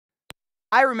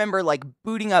I remember, like,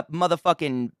 booting up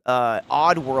motherfucking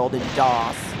Oddworld in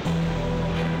DOS.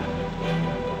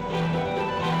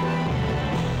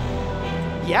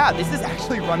 Yeah, this is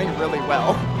actually running really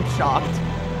well. I'm shocked.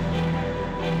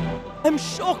 I'm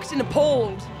shocked and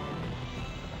appalled.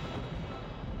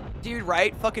 Dude,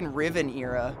 right? Fucking Riven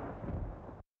era.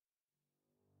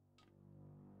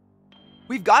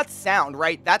 We've got sound,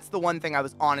 right? That's the one thing I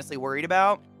was honestly worried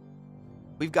about.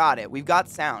 We've got it. We've got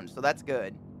sound, so that's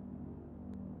good.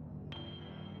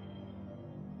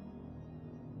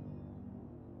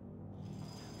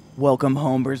 Welcome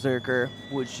home, Berserker.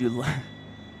 Would you like...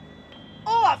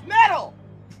 Off metal!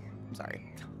 I'm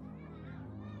sorry.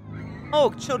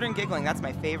 Oh, children giggling. That's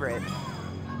my favorite.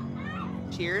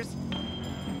 Cheers.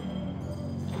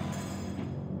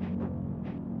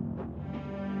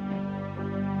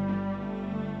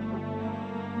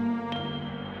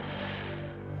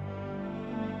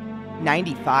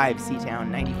 '95,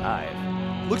 C-Town,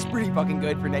 95. Looks pretty fucking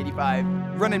good for 95.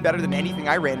 Running better than anything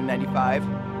I ran in 95.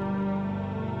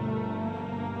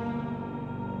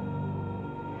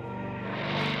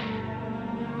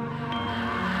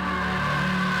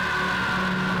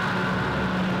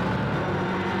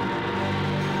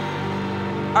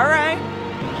 Alright.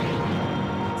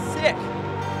 Sick.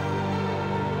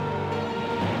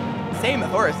 Same with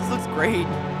Horus, this looks great.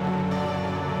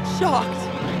 Shocked.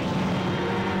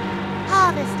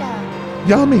 Harvester.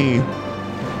 Yummy.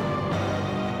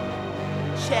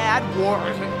 Chad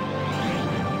Ward.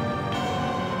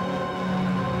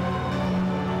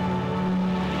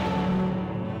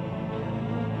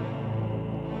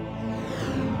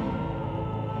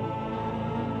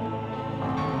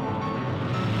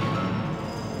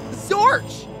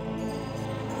 Zorch!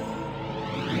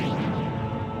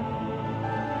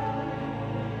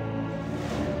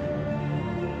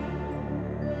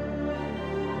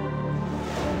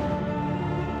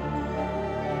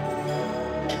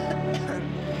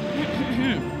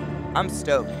 I'm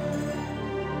stoked.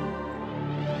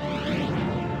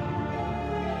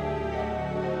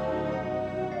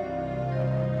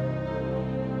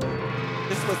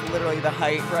 This was literally the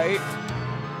height, right?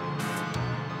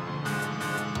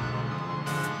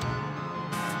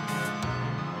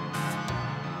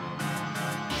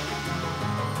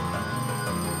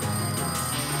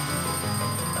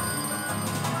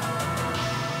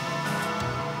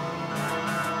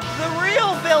 The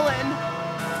real villain!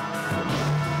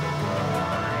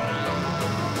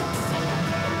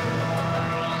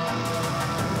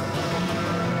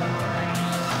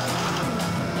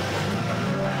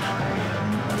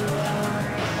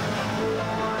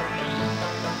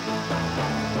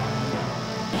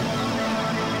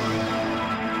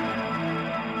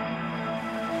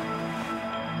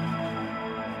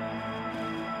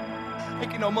 I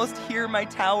can almost hear my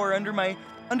tower under my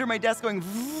desk going.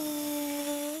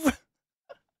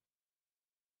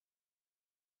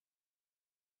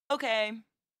 Okay.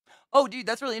 Oh, dude,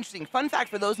 that's really interesting. Fun fact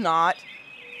for those not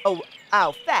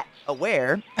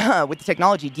aware with the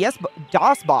technology,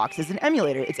 DOSBox is an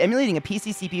emulator. It's emulating a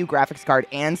PC CPU graphics card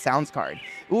and sounds card.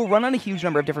 It will run on a huge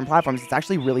number of different platforms. It's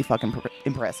actually really fucking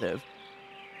impressive.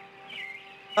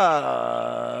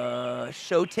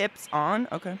 Show tips on.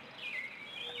 Okay.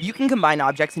 You can combine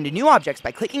objects into new objects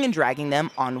by clicking and dragging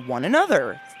them on one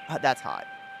another. That's hot.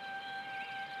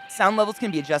 Sound levels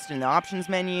can be adjusted in the options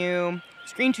menu.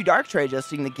 Screen too dark, try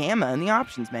adjusting the gamma in the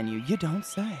options menu. You don't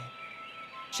say.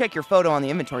 Check your photo on the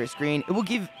inventory screen. It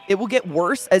will get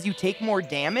worse as you take more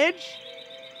damage.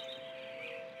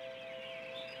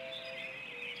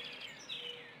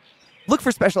 Look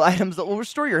for special items that will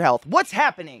restore your health. What's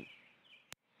happening?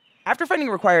 After finding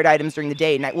required items during the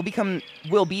day, night will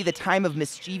be the time of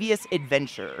mischievous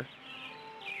adventure.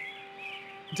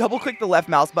 Double-click the left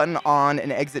mouse button on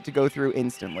and exit to go through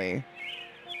instantly.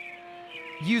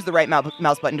 Use the right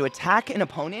mouse button to attack an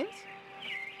opponent.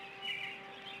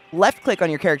 Left-click on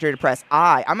your character to press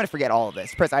I. I'm going to forget all of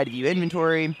this. Press I to view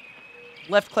inventory.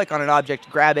 Left-click on an object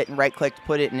to grab it, and right-click to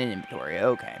put it in an inventory.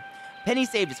 Okay. Penny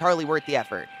saved is hardly worth the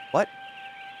effort. What?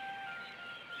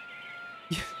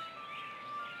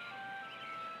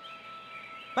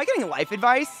 Am I getting life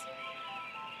advice?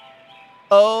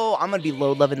 Oh, I'm going to be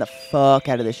low-loving the fuck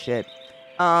out of this shit.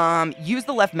 Use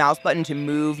the left mouse button to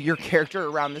move your character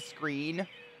around the screen.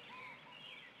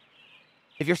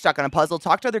 If you're stuck on a puzzle,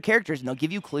 talk to other characters and they'll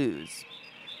give you clues.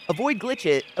 Avoid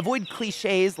glitches. Avoid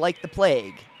cliches like the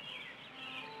plague.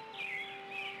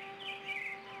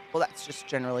 Well, that's just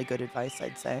generally good advice,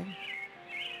 I'd say.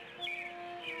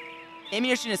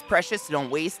 Ammunition is precious, so don't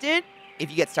waste it. If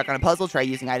you get stuck on a puzzle, try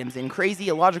using items in crazy,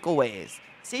 illogical ways.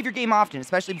 Save your game often,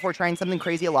 especially before trying something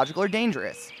crazy, illogical, or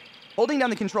dangerous. Holding down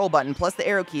the control button plus the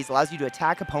arrow keys allows you to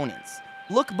attack opponents.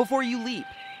 Look before you leap.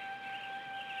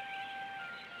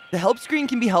 The help screen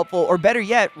can be helpful, or better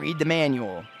yet, read the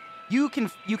manual. You can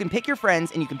pick your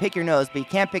friends and you can pick your nose, but you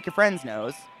can't pick your friend's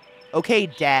nose. Okay,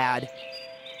 Dad.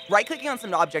 Right-clicking on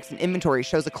some objects in inventory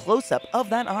shows a close-up of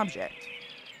that object.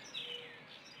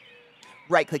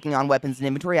 Right-clicking on weapons in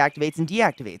inventory activates and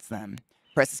deactivates them.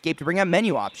 Press escape to bring up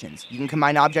menu options. You can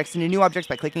combine objects into new objects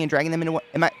by clicking and dragging them into...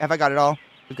 Have I got it all?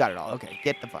 We've got it all. Okay,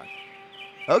 get the fuck.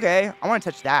 Okay, I want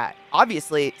to touch that.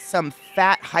 Obviously, some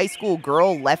fat high school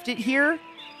girl left it here.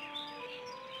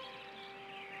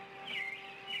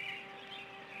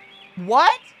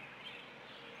 What?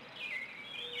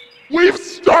 We've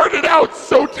started out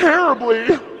so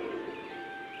terribly!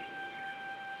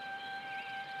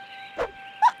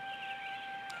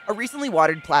 A recently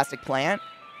watered plastic plant.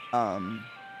 An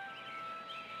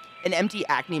empty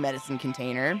acne medicine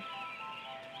container.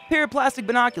 A pair of plastic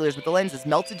binoculars with the lenses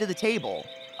melted to the table.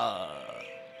 An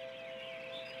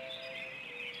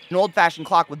old-fashioned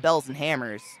clock with bells and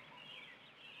hammers.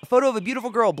 A photo of a beautiful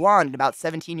girl, blonde and about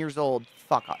 17 years old.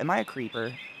 Fuck off. Am I a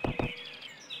creeper?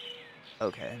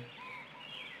 Okay.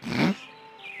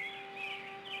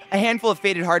 A handful of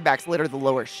faded hardbacks litter the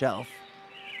lower shelf.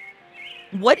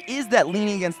 What is that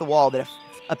leaning against the wall that a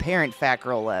apparent fat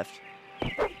girl left?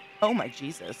 Oh my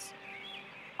Jesus.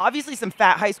 Obviously some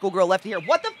fat high school girl left here.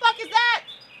 What the fuck is that?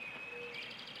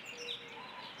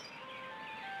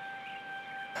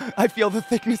 I feel the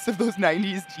thickness of those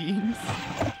 90s jeans.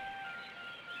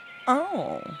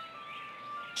 Oh.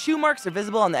 Shoe marks are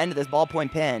visible on the end of this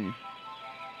ballpoint pen.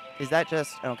 Is that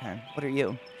just... Okay. What are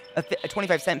you? A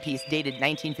 25-cent piece dated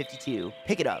 1952.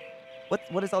 Pick it up.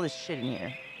 What is all this shit in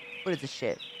here? What is this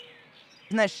shit?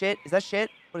 Isn't that shit? Is that shit?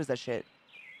 What is that shit?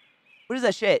 What is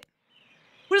that shit?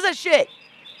 What is that shit?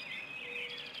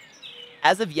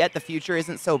 As of yet, the future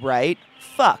isn't so bright.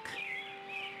 Fuck.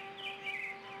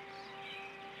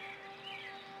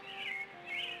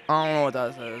 I don't know what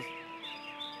that says.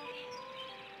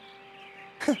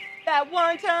 That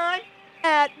one time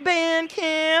at band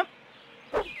camp.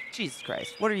 Jesus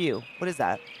Christ. What are you? What is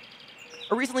that?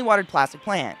 A recently watered plastic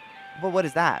plant. Well, what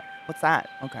is that? What's that?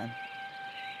 Okay.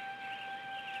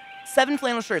 7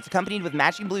 flannel shirts accompanied with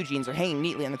matching blue jeans are hanging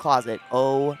neatly in the closet.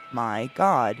 Oh my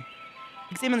God.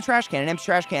 Examine the trash can. An empty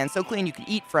trash can so clean you can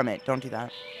eat from it. Don't do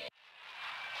that.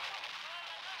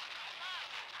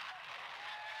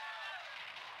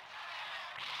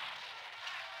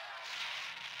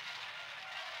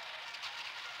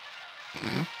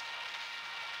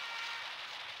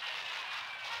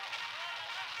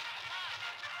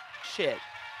 Shit.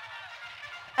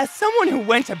 As someone who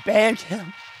went to band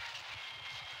camp,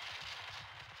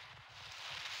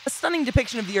 a stunning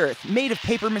depiction of the Earth made of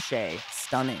paper mache.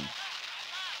 Stunning.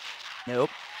 Nope.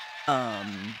 A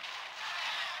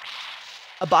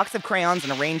box of crayons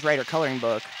and a range writer coloring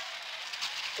book.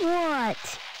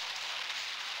 What?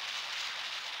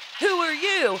 Who are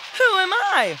you? Who am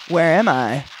I? Where am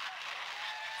I?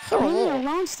 Leave me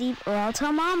alone, Steve, or I'll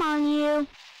tell Mom on you.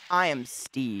 I am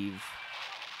Steve.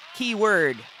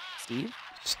 Keyword. Steve?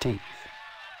 Steve,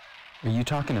 are you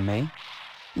talking to me?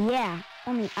 Yeah,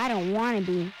 only I don't want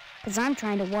to be, because I'm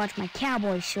trying to watch my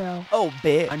cowboy show. Oh,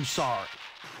 bitch. I'm sorry.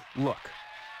 Look,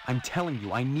 I'm telling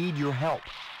you, I need your help.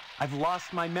 I've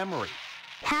lost my memory.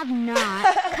 Have not.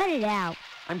 Cut it out.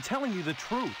 I'm telling you the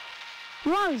truth.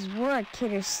 You always were a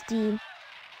kidder, Steve.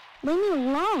 Leave me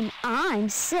alone. I'm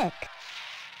sick.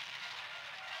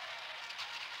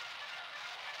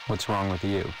 What's wrong with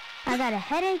you? I got a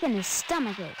headache and a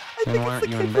stomachache. I Then think why it's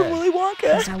the aren't you kid in from bed? Willy Wonka.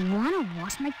 Because I want to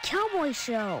watch my cowboy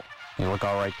show. You look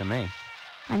all right to me.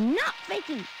 I'm not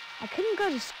faking. I couldn't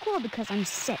go to school because I'm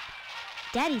sick.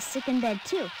 Daddy's sick in bed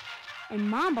too. And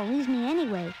Mom believes me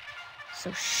anyway.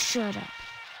 So shut up.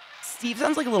 Steve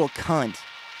sounds like a little cunt.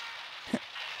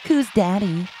 Who's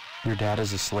Daddy? Your dad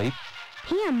is asleep?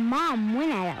 He and Mom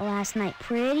went at it last night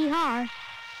pretty hard.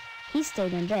 He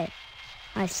stayed in bed.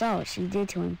 I saw what she did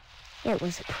to him. It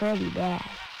was pretty bad.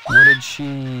 What did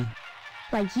she...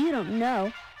 Like you don't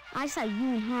know. I saw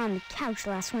you and her on the couch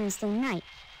last Wednesday night.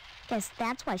 Guess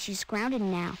that's why she's grounded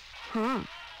now. Huh.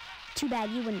 Too bad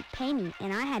you wouldn't pay me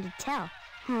and I had to tell.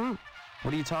 Huh.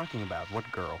 What are you talking about? What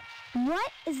girl?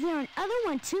 What? Is there another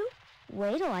one too?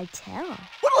 Wait till I tell.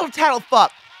 What a little tattle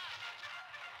fuck.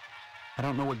 I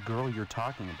don't know what girl you're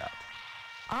talking about.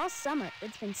 All summer,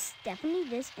 it's been Stephanie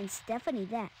this and Stephanie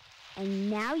that.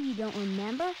 And now you don't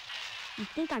remember? You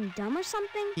think I'm dumb or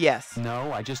something? Yes.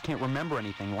 No, I just can't remember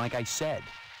anything, like I said.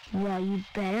 Well, you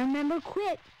better remember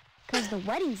quick, because the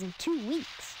wedding's in 2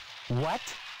 weeks. What?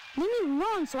 Leave me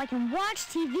alone so I can watch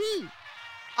TV.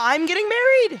 I'm getting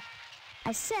married.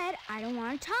 I said I don't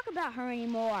want to talk about her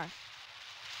anymore.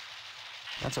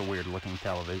 That's a weird-looking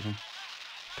television.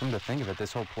 Come to think of it,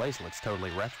 this whole place looks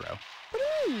totally retro. What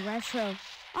do you mean, retro?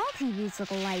 All TVs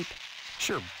look alike.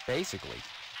 Sure, basically.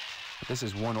 But this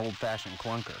is one old-fashioned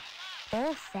clunker.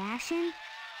 Old-fashioned?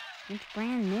 It's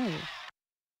brand new.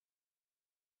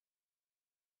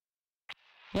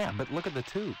 Yeah, but look at the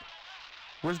tube.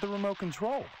 Where's the remote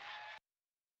control?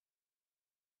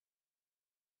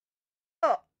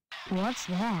 Oh, What's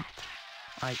that?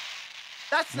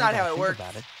 that's Now not that how I it think works.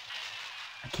 about it,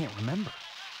 I can't remember.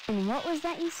 And what was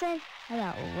that you said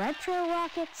about retro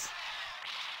rockets?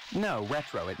 No,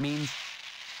 retro. It means...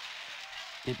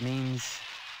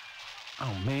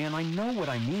 Oh man, I know what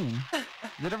I mean.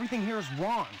 That everything here is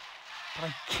wrong. But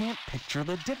I can't picture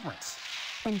the difference.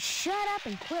 Then shut up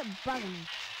and quit bugging me.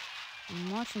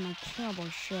 I'm watching my cowboy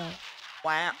show.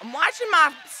 Wow, I'm watching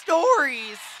my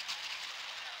stories.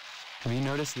 Have you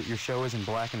noticed that your show is in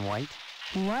black and white?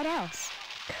 What else?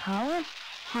 Color?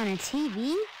 On a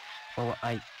TV? Well,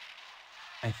 I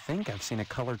think I've seen a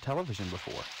color television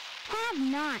before. Have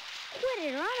not.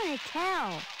 Quit it or I'm gonna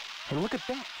tell. Hey, look at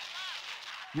that.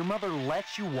 Your mother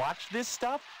lets you watch this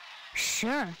stuff?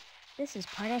 Sure. This is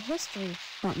part of history.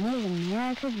 What made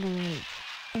America great.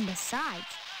 And besides,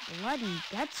 blood and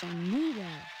guts are neater.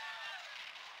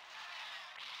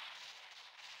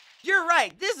 You're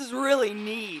right, this is really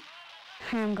neat.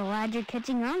 I'm glad you're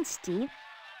catching on, Steve.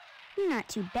 You're not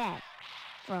too bad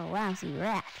for a lousy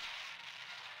rat.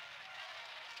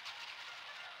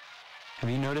 Have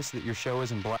you noticed that your show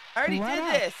is in black? I already What did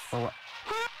else? this. Well,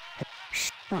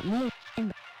 Shh, what made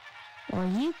and well,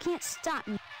 you can't stop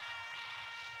me.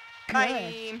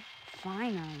 Bye.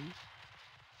 Fine.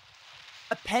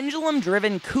 A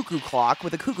pendulum-driven cuckoo clock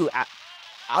with a cuckoo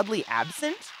oddly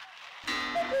absent?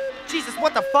 Jesus,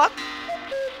 what the fuck?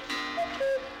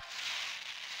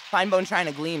 Fine bone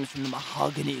china gleams from the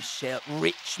mahogany shell,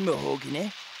 rich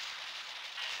mahogany.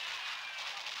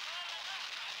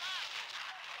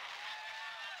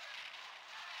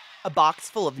 A box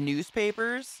full of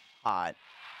newspapers? Hot.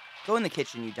 Go in the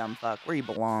kitchen, you dumb fuck, where you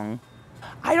belong.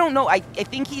 I don't know, I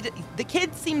think the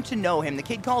kid seemed to know him. The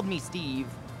kid called me Steve.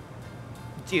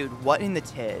 Dude, what in the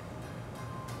tit?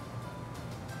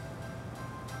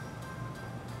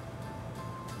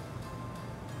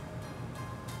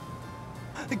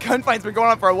 The gunfight's been going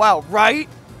on for a while, right?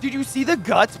 Did you see the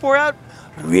guts pour out?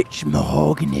 Rich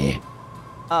mahogany.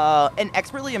 An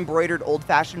expertly embroidered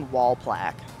old-fashioned wall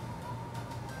plaque.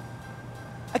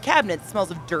 A cabinet that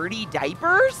smells of dirty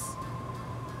diapers?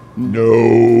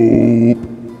 Nope.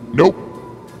 Nope.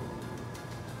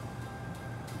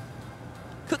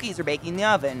 Cookies are baking in the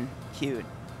oven. Cute.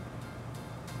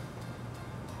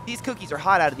 These cookies are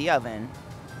hot out of the oven.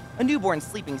 A newborn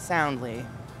sleeping soundly.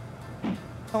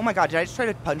 Oh my god, did I just try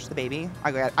to punch the baby?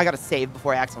 I gotta save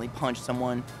before I accidentally punch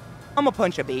someone. I'm gonna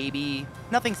punch a baby.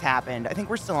 Nothing's happened. I think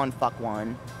we're still on fuck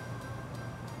one.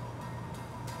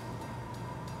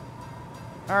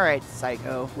 Alright,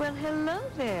 psycho. Well, hello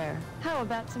there. How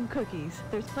about some cookies?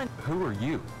 There's plenty. who are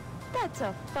you? That's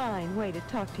a fine way to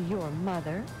talk to your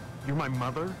mother. You're my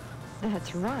mother?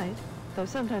 That's right. Though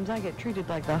sometimes I get treated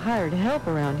like the hired help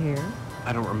around here.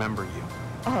 I don't remember you.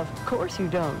 Of course you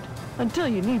don't. Until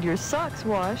you need your socks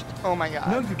washed. Oh my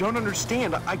god. No, you don't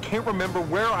understand. I can't remember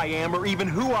where I am or even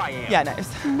who I am. Yeah,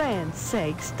 nice. Man's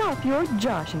sake, stop your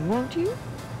joshing, won't you? You're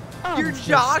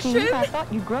Honestly, joshing? Steve, I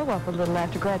thought you'd grow up a little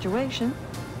after graduation.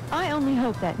 I only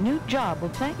hope that new job will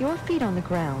plant your feet on the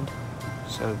ground.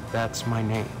 So that's my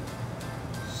name.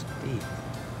 Steve.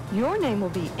 Your name will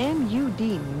be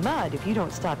M.U.D. Mud if you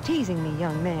don't stop teasing me,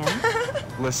 young man.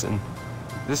 Listen,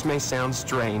 this may sound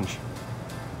strange,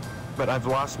 but I've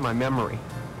lost my memory.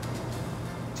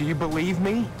 Do you believe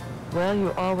me? Well,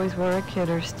 you always were a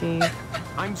kidder, Steve.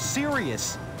 I'm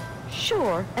serious.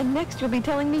 Sure, and next you'll be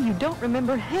telling me you don't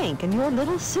remember Hank and your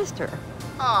little sister.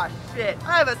 Aw, shit.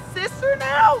 I have a sister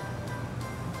now?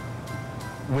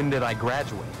 When did I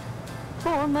graduate?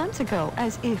 4 months ago,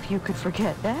 as if you could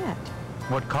forget that.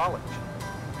 What college?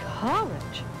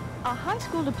 College? A high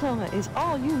school diploma is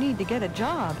all you need to get a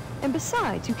job. And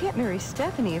besides, you can't marry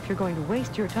Stephanie if you're going to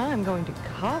waste your time going to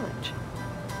college.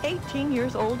 18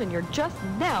 years old and you're just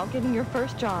now getting your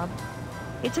first job.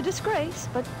 It's a disgrace,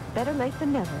 but better late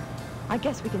than never. I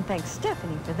guess we can thank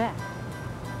Stephanie for that.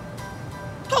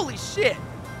 Holy shit.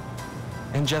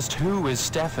 And just who is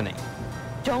Stephanie?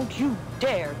 Don't you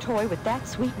dare toy with that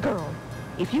sweet girl.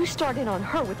 If you start in on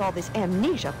her with all this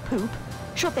amnesia poop,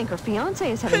 she'll think her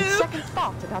fiancé is having Poop? second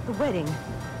thoughts about the wedding.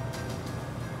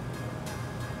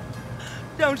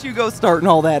 Don't you go starting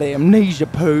all that amnesia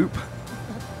poop.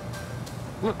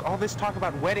 Look, all this talk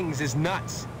about weddings is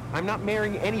nuts. I'm not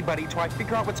marrying anybody till I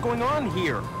figure out what's going on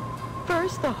here.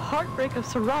 First the heartbreak of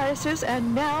psoriasis,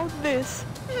 and now this.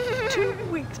 2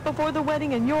 weeks before the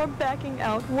wedding and you're backing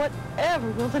out.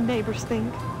 Whatever will the neighbors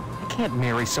think? I can't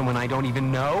marry someone I don't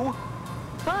even know.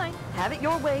 Fine, have it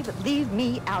your way, but leave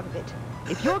me out of it.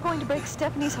 If you're going to break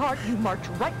Stephanie's heart, you march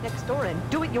right next door and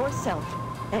do it yourself.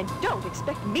 And don't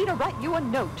expect me to write you a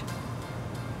note.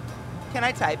 Can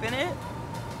I type in it?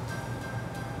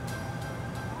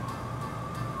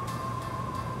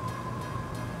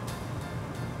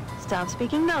 Stop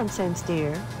speaking nonsense,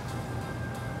 dear.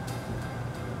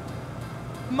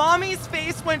 Mommy's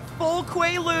face went full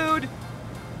Quaalude.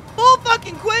 Full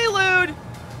fucking Quaalude.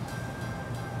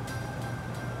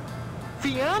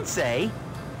 Fiance?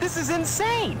 This is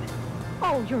insane.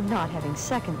 Oh, you're not having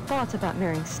second thoughts about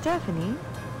marrying Stephanie?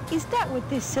 Is that what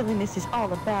this silliness is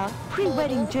all about?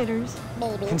 Pre-wedding jitters?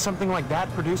 Can something like that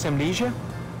produce amnesia?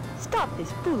 Stop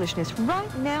this foolishness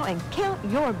right now and count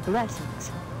your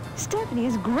blessings. Stephanie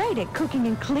is great at cooking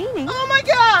and cleaning. Oh my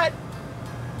god!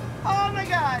 Oh my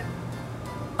god!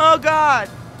 Oh god!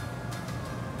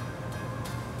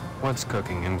 What's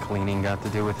cooking and cleaning got to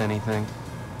do with anything?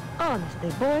 Honestly,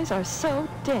 boys are so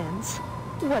dense.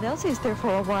 What else is there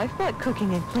for a wife but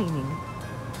cooking and cleaning?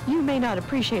 You may not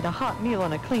appreciate a hot meal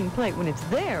on a clean plate when it's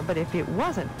there, but if it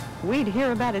wasn't, we'd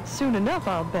hear about it soon enough,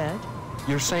 I'll bet.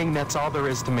 You're saying that's all there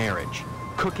is to marriage?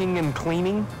 Cooking and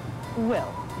cleaning?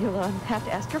 Well, you'll have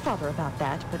to ask your father about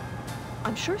that, but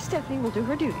I'm sure Stephanie will do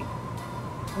her duty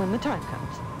when the time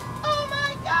comes. Oh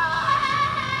my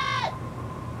god!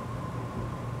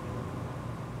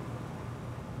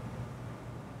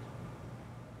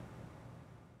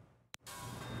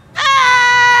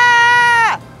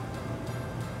 Ah!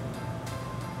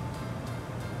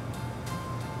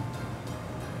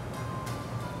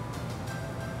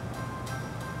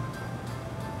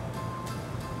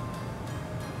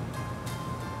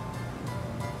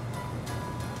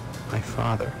 My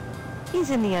father.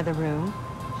 He's in the other room.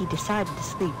 He decided to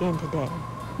sleep in today.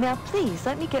 Now please,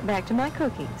 let me get back to my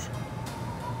cookies.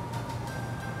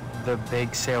 The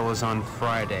bake sale is on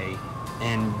Friday,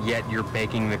 and yet you're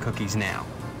baking the cookies now.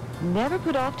 Never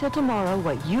put off till tomorrow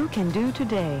what you can do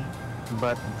today.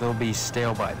 But they'll be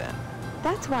stale by then.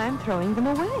 That's why I'm throwing them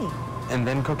away. And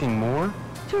then cooking more?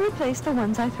 To replace the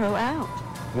ones I throw out.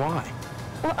 Why?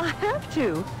 Well, I have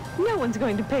to. No one's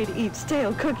going to pay to eat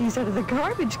stale cookies out of the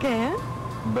garbage can.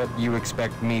 But you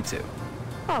expect me to.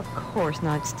 Of course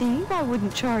not, Steve. I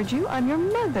wouldn't charge you. I'm your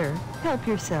mother. Help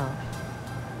yourself.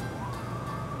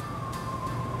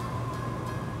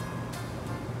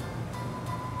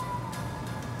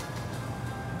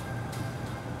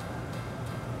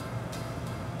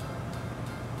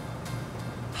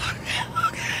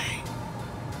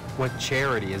 What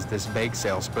charity is this bake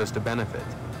sale supposed to benefit?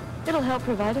 It'll help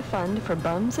provide a fund for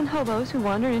bums and hobos who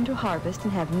wander into harvest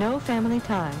and have no family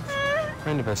ties.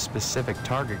 Kind of a specific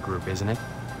target group, isn't it?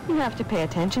 You have to pay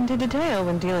attention to detail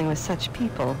when dealing with such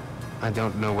people. I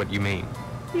don't know what you mean.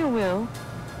 You will.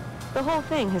 The whole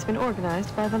thing has been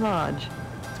organized by the lodge.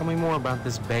 Tell me more about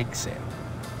this bake sale.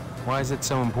 Why is it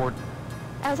so important?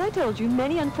 As I told you,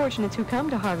 many unfortunates who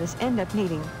come to harvest end up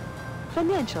needing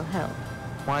financial help.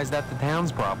 Why is that the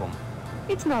town's problem?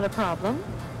 It's not a problem,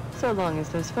 so long as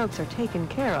those folks are taken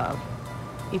care of.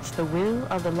 It's the will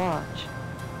of the lodge.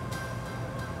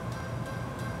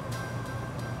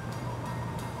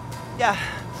 Yeah,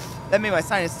 that made my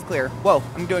sinuses clear. Whoa,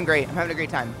 I'm doing great. I'm having a great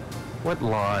time. What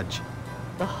lodge?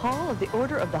 The Hall of the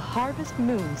Order of the Harvest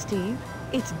Moon, Steve.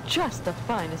 It's just the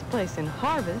finest place in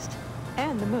Harvest,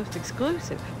 and the most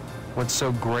exclusive. What's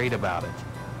so great about it?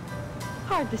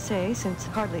 Hard to say, since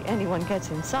hardly anyone gets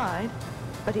inside.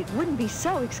 But it wouldn't be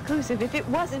so exclusive if it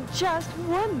wasn't just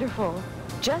wonderful.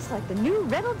 Just like the new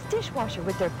Reynolds dishwasher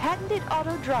with their patented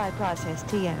auto dry process,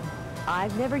 TM.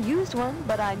 I've never used one,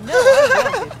 but I know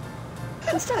I want it.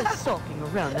 Instead of sulking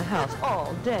around the house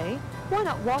all day, why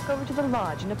not walk over to the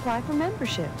lodge and apply for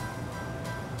membership?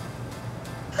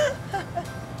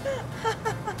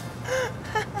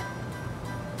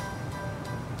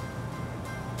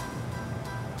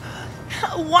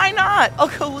 Why not? I'll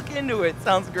go look into it.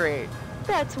 Sounds great.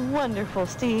 That's wonderful,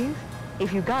 Steve.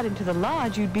 If you got into the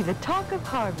lodge, you'd be the talk of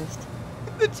Harvest.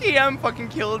 The TM fucking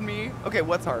killed me. Okay,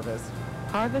 what's Harvest?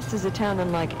 Harvest is a town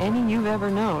unlike any you've ever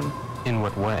known. In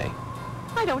what way?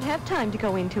 I don't have time to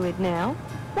go into it now.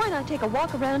 Why not take a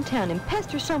walk around town and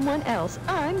pester someone else?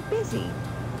 I'm busy.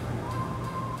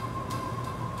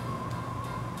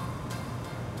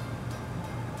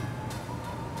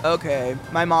 Okay,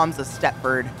 my mom's a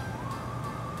Stepford.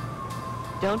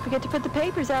 Don't forget to put the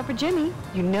papers out for Jimmy.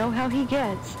 You know how he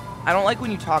gets. I don't like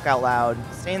when you talk out loud.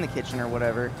 Stay in the kitchen or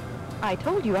whatever. I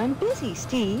told you I'm busy,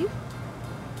 Steve.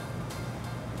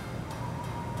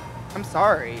 I'm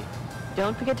sorry.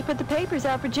 Don't forget to put the papers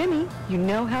out for Jimmy. You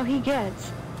know how he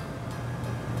gets.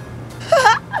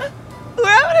 We're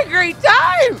having a great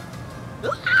time!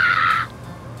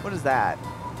 What is that?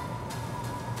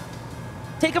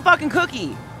 Take a fucking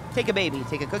cookie! Take a baby.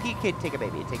 Take a cookie. Kid, take a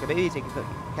baby. Take a baby. Take a cookie.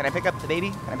 Can I pick up the baby?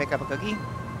 Can I pick up a cookie?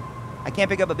 I can't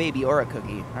pick up a baby or a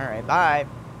cookie. Alright, bye.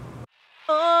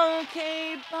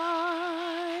 Okay,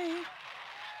 bye.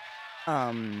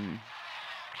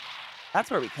 That's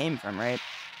where we came from, right?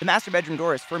 The master bedroom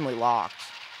door is firmly locked.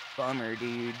 Bummer,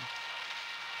 dude.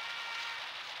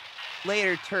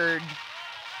 Later, turd.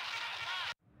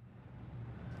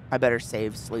 I better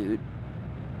save Sloot.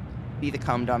 Be the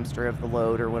cum dumpster of the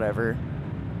load or whatever.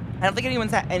 I don't think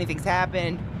anything's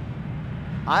happened.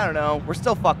 I don't know. We're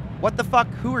still fucked. What the fuck?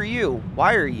 Who are you?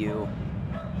 Why are you?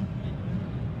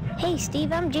 Hey,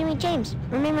 Steve, I'm Jimmy James.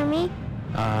 Remember me?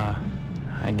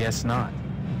 I guess not.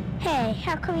 Hey,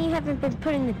 how come you haven't been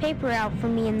putting the paper out for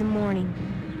me in the morning?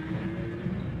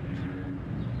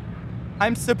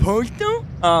 I'm supposed to?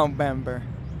 Oh, remember.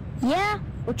 Yeah?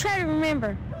 Well, try to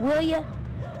remember, will ya?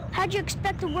 How'd you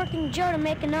expect a working Joe to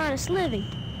make an honest living?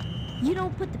 You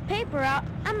don't put the paper out,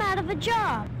 I'm out of a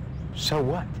job. So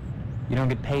what? You don't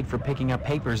get paid for picking up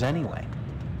papers anyway.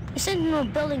 The Sentinel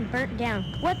building burnt down.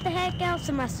 What the heck else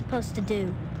am I supposed to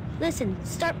do? Listen,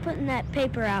 start putting that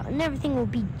paper out and everything will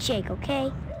be Jake,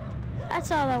 okay? That's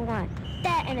all I want.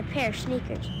 That and a pair of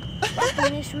sneakers.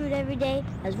 Walking this route every day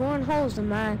has worn holes in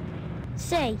mine.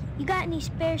 Say, you got any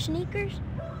spare sneakers?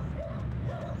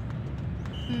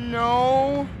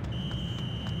 No.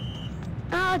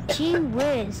 Oh, gee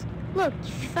whiz. Look,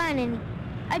 if you find any,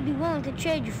 I'd be willing to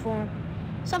trade you for them.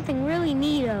 Something really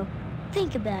neato.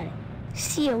 Think about it.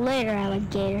 See you later,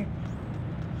 alligator.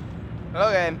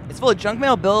 Okay. It's full of junk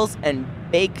mail bills and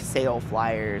bake sale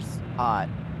flyers. Hot.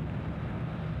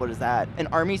 What is that? An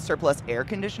army surplus air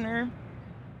conditioner?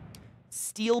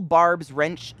 Steel barbs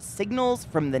wrench signals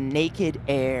from the naked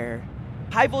air.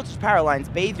 High voltage power lines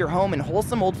bathe your home in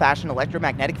wholesome old-fashioned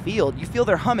electromagnetic field. You feel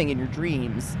their humming in your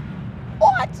dreams.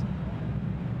 What?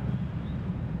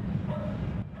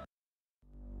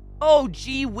 Oh,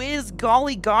 gee whiz,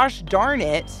 golly gosh darn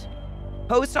it.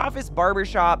 Post office,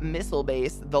 barbershop, missile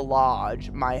base, the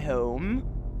lodge, my home.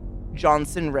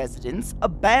 Johnson residence,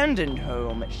 abandoned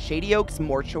home, Shady Oaks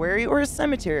mortuary, or a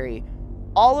cemetery.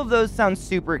 All of those sound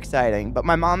super exciting, but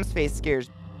my mom's face scares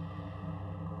me.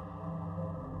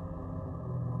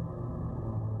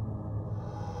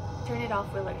 Turn it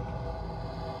off, Willard.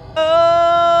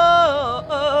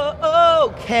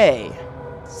 Okay.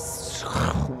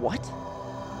 What?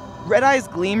 Red eyes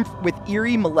gleam with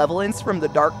eerie malevolence from the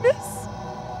darkness?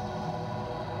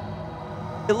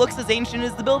 It looks as ancient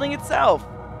as the building itself.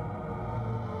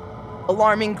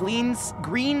 Alarming green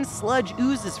sludge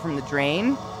oozes from the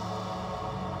drain.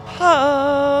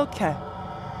 Okay.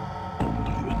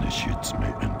 Only initiates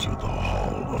may enter the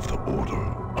hall of the Order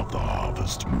of the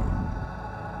Harvest Moon.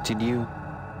 Did you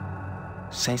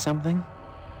say something?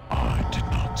 I did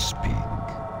not speak,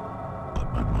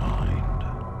 but my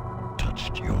mind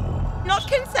touched yours. Not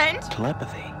consent.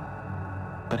 Telepathy.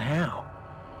 But how?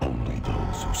 Only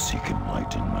those who seek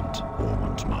enlightenment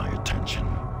warrant my attention.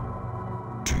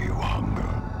 Do you hunger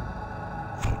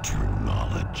for true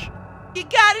knowledge? You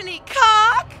got any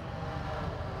cock?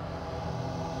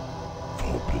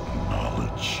 Forbidden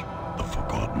knowledge, the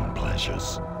forgotten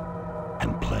pleasures,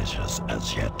 and pleasures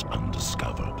as yet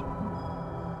undiscovered.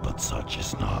 But such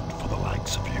is not for the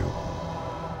likes of you.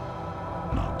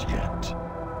 Not yet.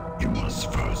 You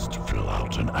must first fill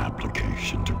out an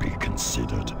application to be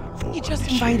considered for You just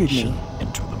invited me. initiation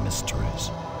into the mysteries.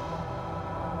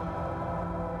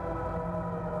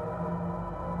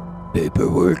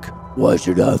 Paperwork? Why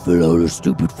should I fill out a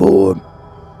stupid form?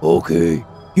 Okay,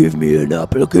 give me an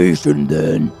application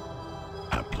then.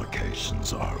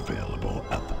 Applications are available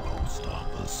at the post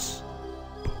office.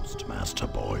 Postmaster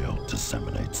Boyle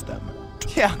disseminates them to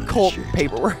Yeah, the cold initiated.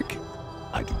 paperwork.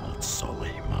 I do not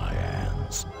sully my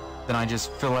hands. Then I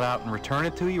just fill it out and return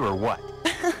it to you, or what?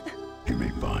 You may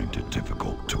find it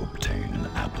difficult to obtain an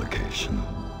application.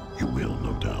 You will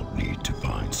no doubt need to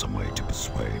find some way to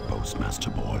persuade Postmaster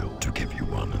Boyle to give you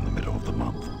one in the middle of the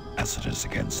month, as it is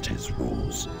against his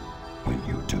rules. When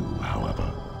you do,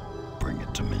 however, bring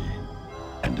it to me.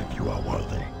 And if you are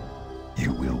worthy,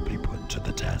 you will be put to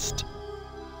the test.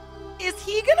 Is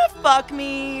he gonna fuck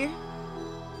me?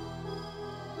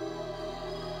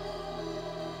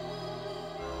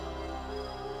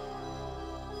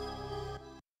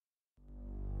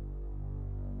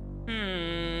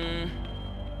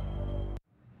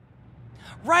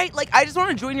 Right? Like, I just want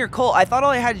to join your cult. I thought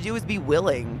all I had to do was be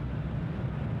willing.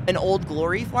 An Old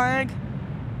Glory flag?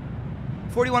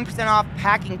 41% off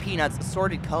packing peanuts,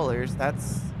 assorted colors.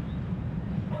 That's...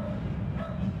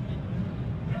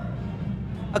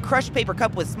 A crushed paper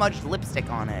cup with smudged lipstick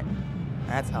on it.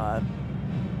 That's hot.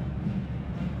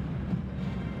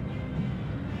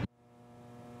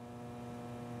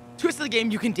 Twist of the game,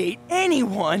 you can date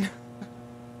anyone.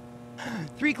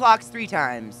 3 clocks 3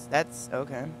 times. That's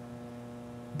okay.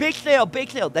 Bake sale,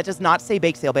 bake sale. That does not say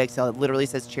bake sale, bake sale. It literally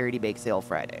says charity bake sale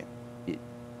Friday.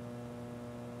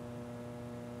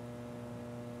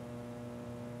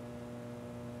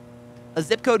 A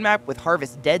zip code map with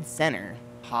Harvest dead center.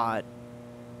 Hot.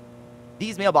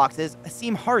 These mailboxes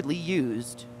seem hardly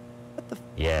used. What the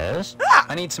Yes? Ah!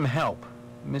 I need some help.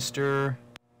 Mr.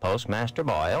 Postmaster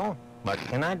Boyle, what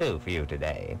can I do for you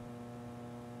today?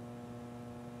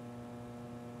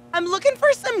 I'm looking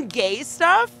for some gay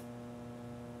stuff.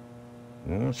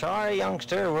 Sorry,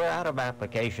 youngster, we're out of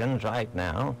applications right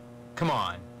now. Come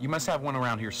on, you must have one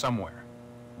around here somewhere.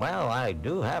 Well, I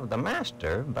do have the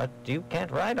master, but you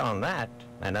can't write on that.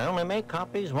 And I only make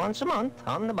copies once a month,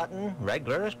 on the button,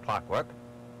 regular as clockwork.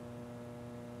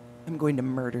 I'm going to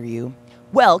murder you.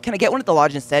 Well, can I get one at the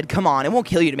lodge instead? Come on, it won't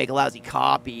kill you to make a lousy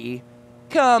copy.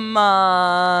 Come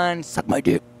on. Suck my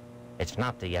dick. It's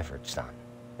not the effort, son.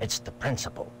 It's the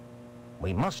principle.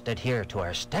 We must adhere to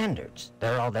our standards.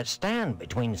 They're all that stand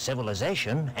between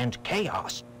civilization and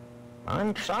chaos.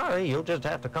 I'm sorry, you'll just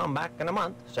have to come back in a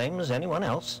month, same as anyone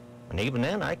else. And even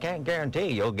then, I can't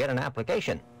guarantee you'll get an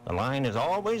application. The line is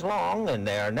always long, and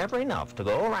there are never enough to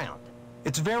go around.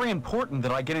 It's very important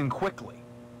that I get in quickly.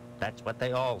 That's what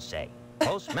they all say.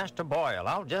 Postmaster Boyle,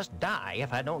 I'll just die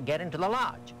if I don't get into the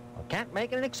lodge. I can't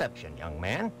make an exception, young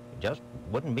man. It just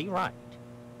wouldn't be right.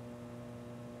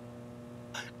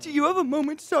 Do you have a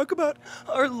moment to talk about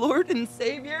our Lord and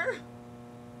Savior?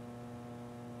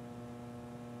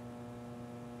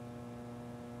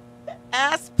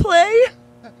 Ass play?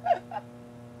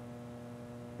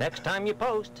 Next time you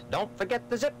post, don't forget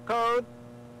the zip code.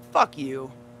 Fuck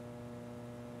you.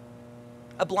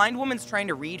 A blind woman's trying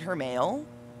to read her mail?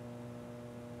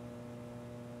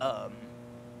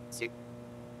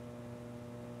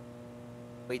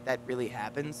 Wait, that really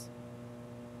happens?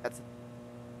 That's...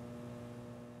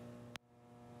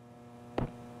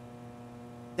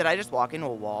 Did I just walk into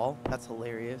a wall? That's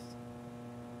hilarious.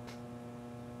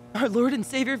 Our Lord and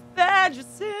Savior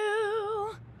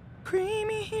Vagisil,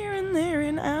 creamy here and there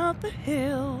and out the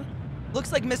hill.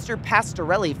 Looks like Mr.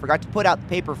 Pastorelli forgot to put out the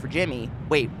paper for Jimmy.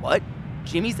 Wait, what?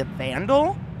 Jimmy's a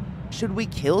vandal? Should we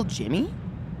kill Jimmy?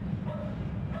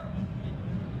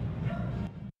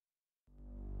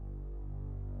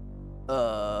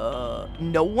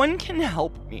 No one can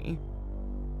help me.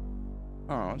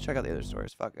 Oh, check out the other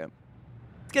stores. Fuck it.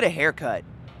 Let's get a haircut.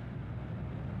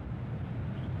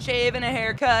 Shave and a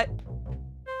haircut.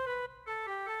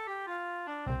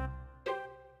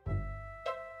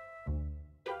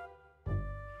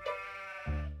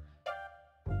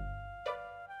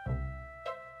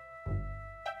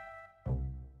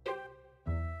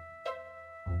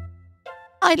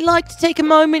 I'd like to take a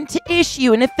moment to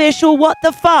issue an official what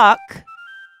the fuck.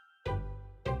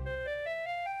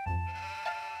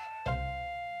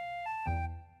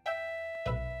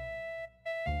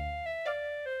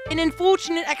 An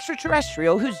unfortunate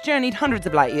extraterrestrial who's journeyed hundreds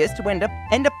of light years to end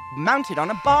up mounted on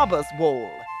a barber's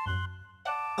wall.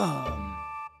 I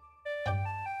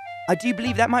do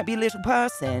believe that might be a little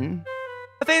person.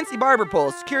 A fancy barber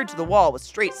pole secured to the wall with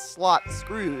straight slot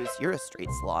screws. You're a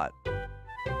straight slot.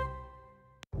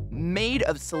 Made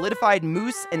of solidified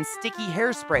mousse and sticky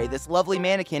hairspray, this lovely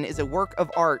mannequin is a work of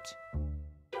art.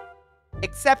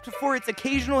 Except for its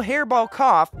occasional hairball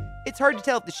cough, it's hard to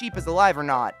tell if the sheep is alive or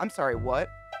not. I'm sorry, what?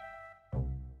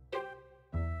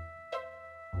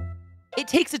 It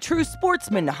takes a true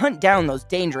sportsman to hunt down those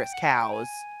dangerous cows.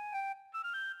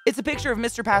 It's a picture of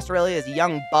Mr. Pastorelli as a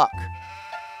young buck.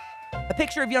 A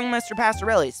picture of young Mr.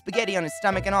 Pastorelli, spaghetti on his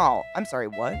stomach and all. I'm sorry,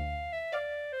 what?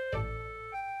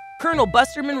 Colonel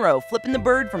Buster Monroe flipping the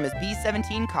bird from his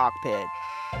B-17 cockpit.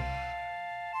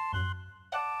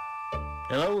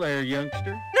 Hello there,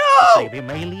 youngster. No! Say, them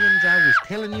aliens I was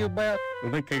telling you about,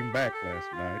 well, they came back last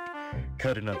night.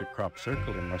 Cut another crop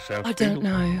circle in myself. I don't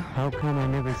know. How come I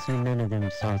never seen none of them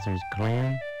saucers,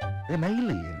 Clem? Them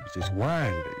aliens is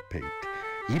wily, Pete.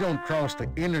 You don't cross the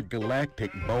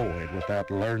intergalactic void without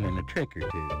learning a trick or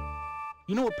two.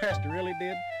 You know what Pastorelli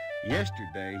did?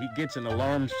 Yesterday, he gets an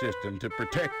alarm system to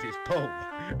protect his pole.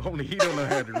 Only he don't know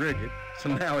how to rig it, so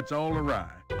now it's all awry.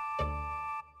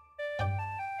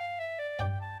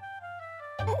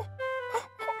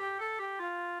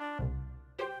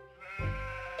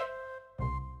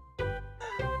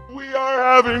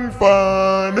 having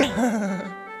fun.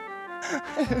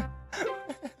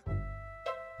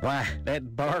 Why,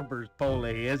 that barber's pole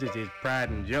of his is his pride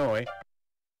and joy.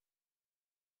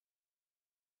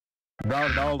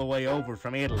 Brought it all the way over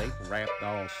from Italy, wrapped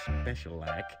all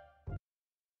special-like.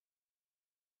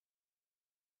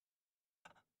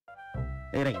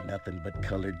 It ain't nothing but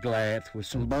colored glass with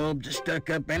some bulbs stuck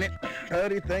up in it,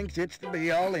 but he thinks it's the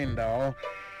be-all, end-all.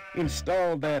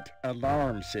 Installed that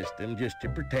alarm system just to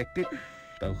protect it.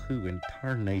 Though who in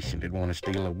tarnation would want to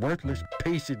steal a worthless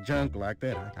piece of junk like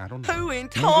that? I don't know. Who in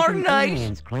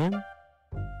tarnation? Clem?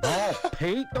 Oh,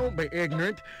 Pete, don't be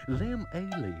ignorant. Them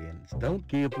aliens don't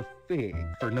give a fig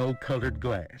for no colored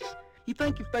glass. You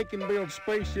think if they can build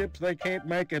spaceships, they can't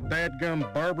make a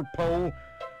dadgum barber pole?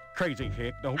 Crazy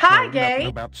hick, don't know nothing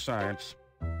about science.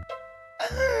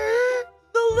 The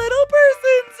little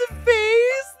person's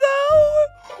face, though?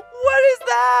 What is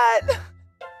that?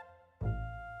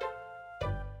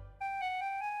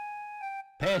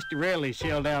 Pastorelli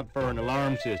shelled out for an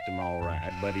alarm system, all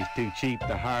right, but he's too cheap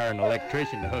to hire an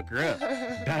electrician to hook her up.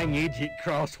 Dang idiot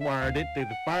cross-wired it through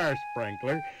the fire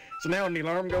sprinkler, so now when the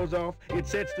alarm goes off, it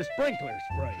sets the sprinkler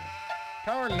spraying.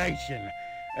 Tarnation!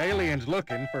 Aliens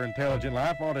looking for intelligent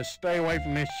life ought to stay away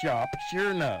from this shop,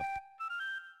 sure enough.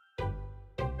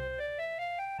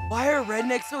 Why are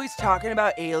rednecks always talking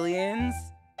about aliens?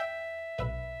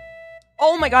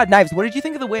 Oh my god, Knives, what did you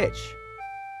think of The Witch?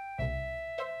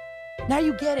 Now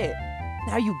you get it.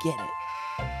 Now you get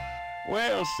it.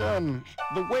 Well, son,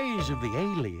 the ways of the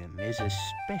alien is a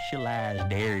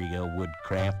specialized area of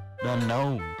woodcraft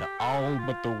unknown to all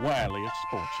but the wiliest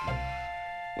sportsmen.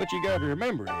 What you gotta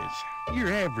remember is,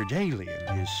 your average alien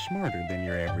is smarter than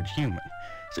your average human.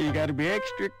 So you gotta be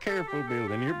extra careful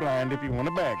building your blind if you want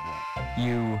to bag one.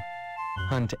 You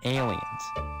hunt aliens.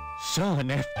 Son,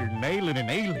 after nailing an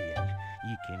alien,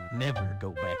 you can never go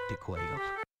back to quail.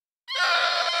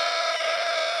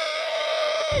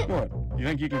 What? You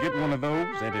think you can get one of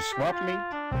those at a swap meet?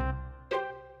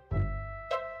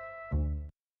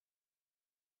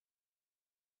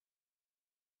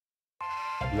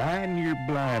 Line your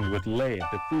blind with lead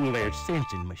to fool their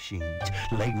sensing machines.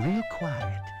 Lay real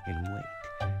quiet and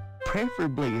wait.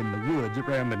 Preferably in the woods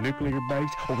around the nuclear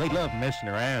base. Oh, they love messing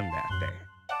around out there.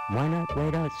 Why not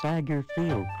wait outside your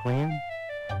field, Clem?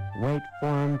 Wait for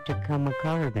 'em to come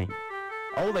a-carving.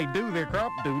 Oh, they do their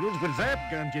crop doodles with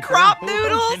zap guns. Crop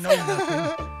doodles? You know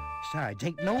nothing. Besides,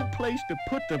 ain't no place to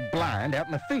put the blind out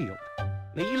in the field.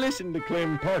 Now, you listen to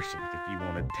Clem Parsons if you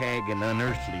want to tag an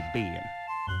unearthly being.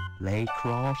 Lay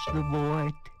across the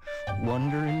void,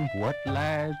 wondering what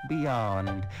lies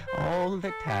beyond, all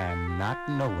the time not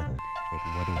knowing that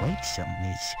what awaits them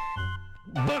is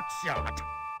buckshot.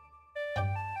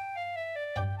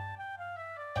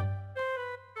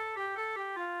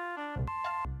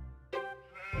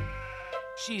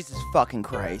 Jesus fucking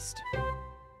Christ.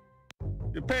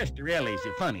 Pastorelli's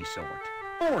a funny sort.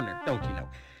 Foreigner, don't you know?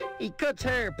 He cuts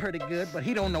hair pretty good, but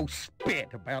he don't know spit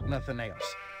about nothing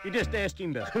else. You just ask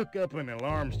him to hook up an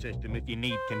alarm system if you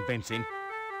need convincing.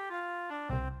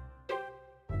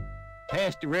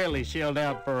 Pastorelli shelled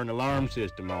out for an alarm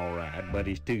system, all right, but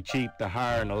he's too cheap to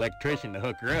hire an electrician to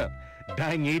hook her up.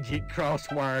 Dang idiot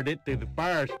cross-wired it through the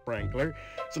fire sprinkler,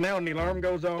 so now when the alarm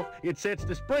goes off, it sets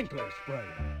the sprinkler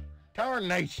spraying.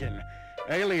 Tarnation!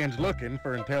 Aliens looking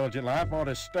for intelligent life ought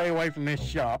to stay away from this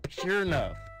shop, sure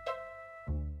enough.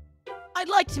 I'd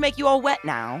like to make you all wet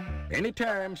now.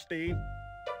 Anytime, Steve.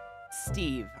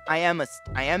 Steve. I am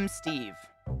Steve.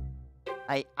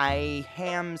 I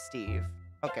ham Steve.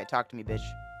 Okay, talk to me, bitch.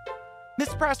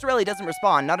 Mr. Pastorelli doesn't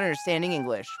respond, not understanding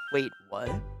English. Wait, what?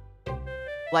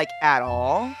 Like, at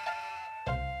all?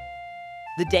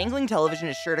 The dangling television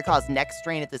is sure to cause neck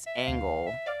strain at this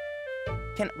angle.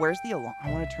 Where's the alarm? I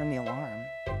want to turn the alarm.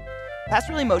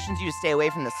 Pastorelli motions you to stay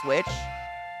away from the switch.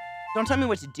 Don't tell me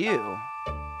what to do.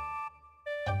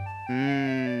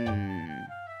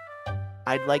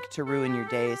 I'd like to ruin your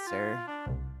day, sir.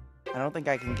 I don't think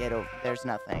I can get over. There's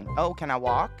nothing. Oh, can I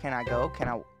walk? Can I go? Can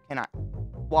I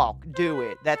walk? Do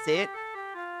it. That's it?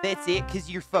 That's it? Because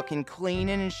you're fucking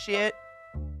cleaning and shit?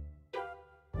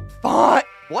 Fine.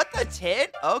 What the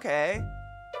tit? Okay.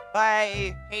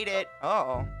 I hate it.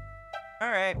 Uh-oh.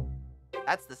 Alright.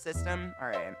 That's the system.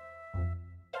 Alright.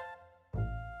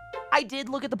 I did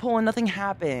look at the pole and nothing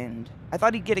happened. I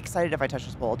thought he'd get excited if I touched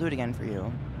his pole. I'll do it again for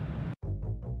you.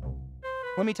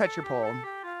 Let me touch your pole.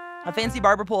 A fancy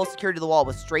barber pole secured to the wall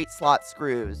with straight slot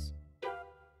screws.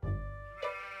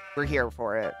 We're here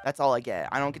for it. That's all I get.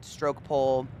 I don't get to stroke a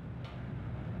pole.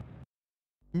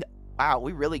 No. Wow,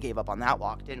 we really gave up on that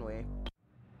walk, didn't we?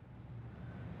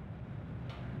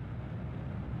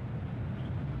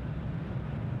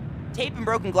 Tape and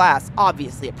broken glass,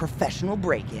 obviously a professional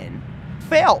break-in.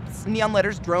 Phelps, neon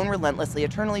letters drone relentlessly,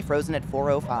 eternally frozen at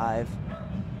 4:05.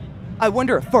 I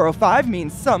wonder if 4:05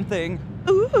 means something.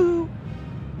 Ooh.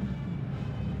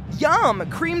 Yum,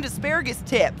 creamed asparagus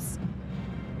tips.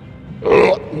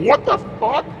 What the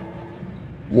fuck?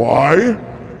 Why?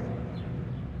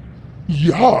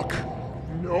 Yuck.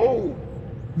 No.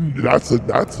 That's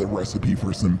a recipe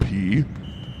for some pee.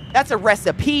 That's a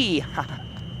recipe.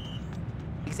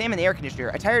 Examine the air conditioner.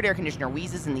 A tired air conditioner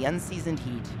wheezes in the unseasoned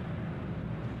heat.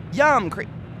 Yum.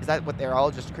 Is that what they're all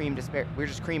just creamed asparagus? We're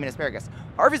just creaming asparagus.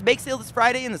 Harvest bake sale this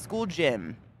Friday in the school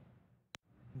gym.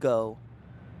 Go.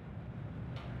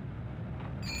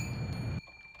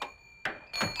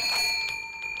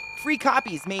 Free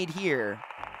copies made here.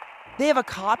 They have a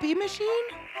copy machine?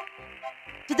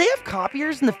 Did they have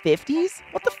copiers in the 50s?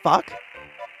 What the fuck?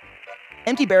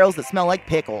 Empty barrels that smell like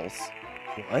pickles.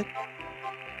 What?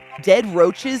 Dead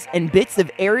roaches and bits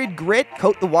of arid grit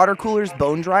coat the water cooler's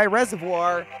bone-dry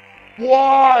reservoir.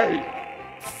 Why?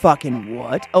 Fucking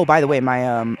what? Oh, by the way,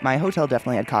 my hotel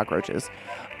definitely had cockroaches.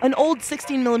 An old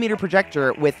 16mm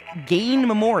projector with Gain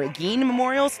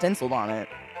Memorial stenciled on it.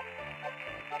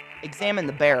 Examine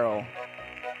the barrel.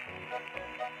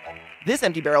 This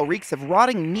empty barrel reeks of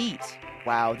rotting meat.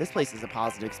 Wow, this place is a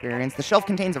positive experience. The shelf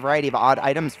contains a variety of odd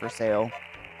items for sale.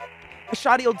 A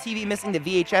shoddy old TV missing the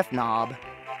VHF knob.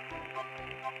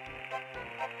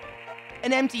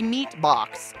 An empty meat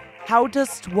box. How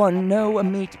does one know a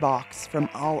meat box from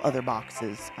all other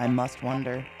boxes? I must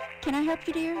wonder. Can I help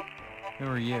you, dear? Who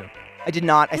are you? I did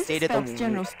not. I This stayed is at the Phelps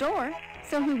General Store.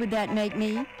 So who would that make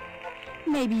me?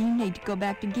 Maybe you need to go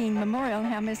back to Gein Memorial and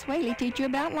have Miss Whaley teach you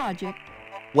about logic.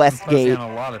 Westgate. I'm fuzzy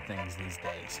on a lot of things these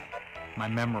days. My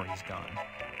memory's gone.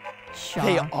 Shaw,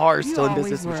 They are you still in always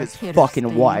business, were which a is kidder, fucking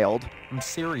Steve. wild. I'm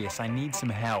serious. I need some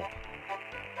help.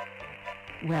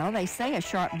 Well, they say a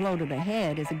sharp blow to the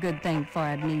head is a good thing for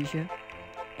amnesia.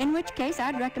 In which case,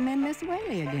 I'd recommend Miss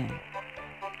Whaley again.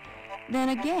 Then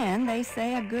again, they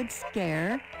say a good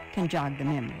scare can jog the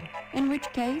memory. In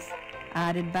which case,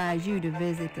 I'd advise you to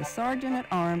visit the Sergeant at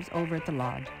Arms over at the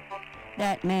lodge.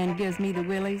 That man gives me the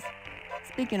willies.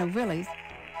 Speaking of willies,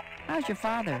 how's your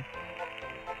father?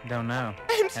 Don't know.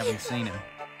 Haven't seen him.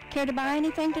 Care to buy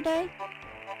anything today?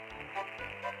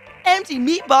 Empty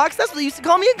meat box? That's what they used to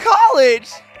call me in college!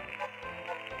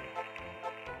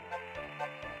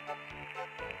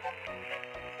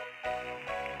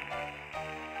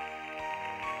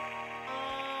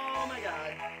 Oh my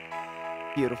god.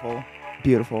 Beautiful.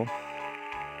 Beautiful.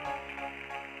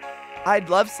 I'd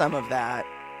love some of that.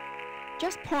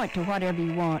 Just point to whatever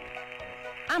you want.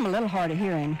 I'm a little hard of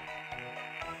hearing.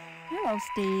 Hello,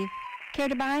 Steve. Care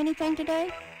to buy anything today?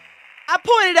 I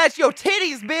pointed at your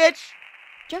titties, bitch!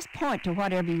 Just point to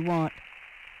whatever you want.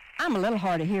 I'm a little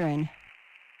hard of hearing.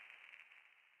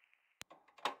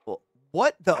 Well,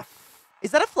 what the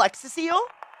is that a Flexi-Seal?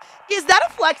 Is that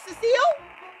a Flexi-Seal?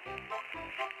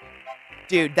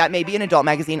 Dude, that may be an adult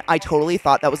magazine. I totally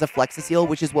thought that was a Flexi-Seal,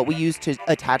 which is what we use to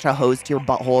attach a hose to your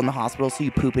butthole in the hospital so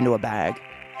you poop into a bag.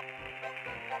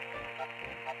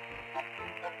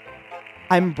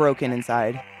 I'm broken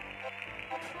inside.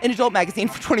 An adult magazine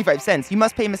for 25 cents. You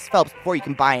must pay Mrs. Phelps before you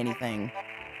can buy anything.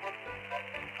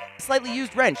 A slightly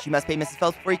used wrench. You must pay Mrs.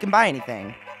 Phelps before you can buy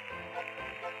anything.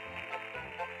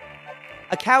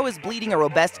 A cow is bleeding a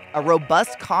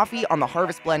robust coffee on the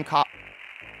Harvest Blend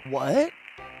What?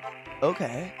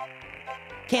 Okay.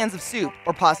 Cans of soup,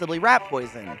 or possibly rat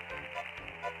poison.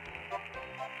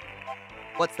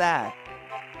 What's that?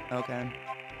 Okay.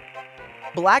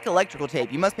 Black electrical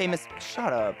tape. You must pay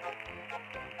Shut up.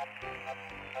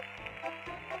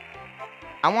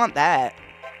 I want that.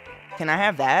 Can I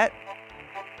have that?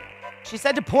 She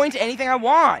said to point to anything I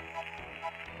want.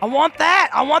 I want that.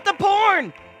 I want the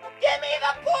porn. Give me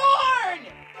the porn!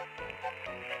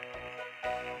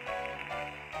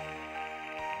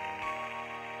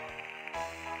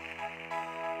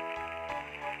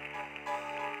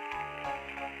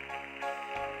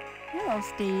 Hello,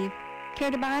 Steve. Care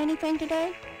to buy anything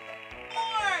today?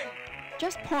 Porn!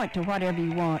 Just point to whatever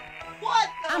you want. What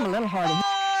the I'm a little hard of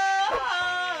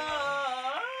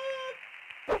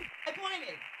I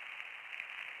pointed.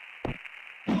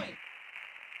 Point.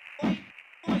 Point.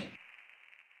 Point.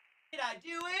 Did I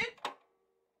do it?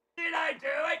 Did I do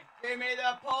it? Give me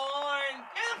the porn.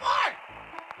 Give me the porn!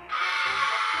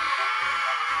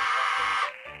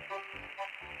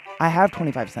 I have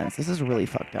 25 cents. This is really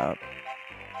fucked up.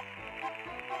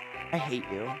 I hate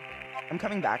you. I'm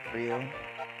coming back for you.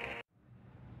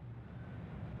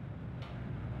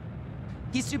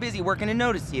 He's too busy working to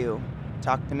notice you.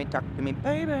 Talk to me,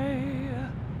 baby.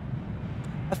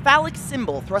 A phallic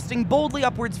symbol thrusting boldly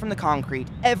upwards from the concrete,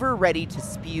 ever ready to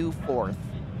spew forth.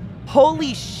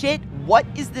 Holy shit, what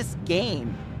is this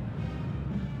game?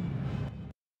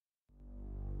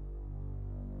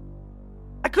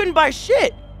 I couldn't buy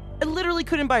shit. I literally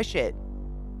couldn't buy shit.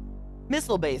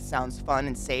 Missile base sounds fun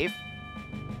and safe.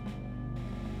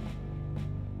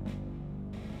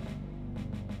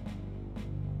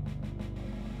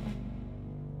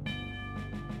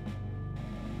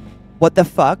 What the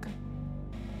fuck?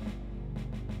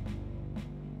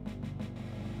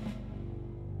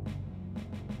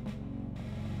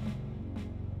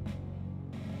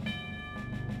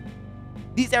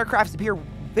 These aircrafts appear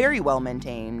very well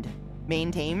maintained.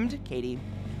 Maintained, Katie.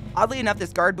 Oddly enough,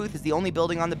 this guard booth is the only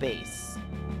building on the base.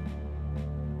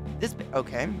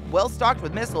 Okay. Well stocked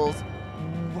with missiles.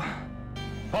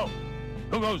 Oh,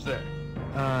 who goes there?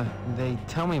 They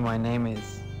tell me my name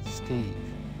is Steve.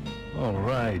 All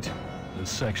right. This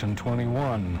is Section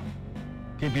 21.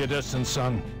 Keep your distance,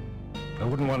 son. I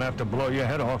wouldn't want to have to blow your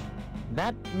head off.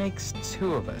 That makes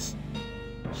two of us.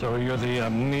 So you're the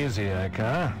amnesiac,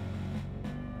 huh?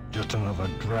 Just another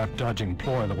draft-dodging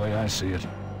ploy the way I see it.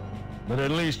 But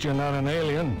at least you're not an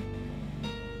alien.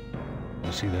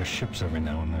 You see their ships every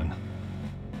now and then.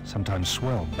 Sometimes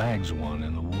Swell bags one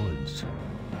in the woods.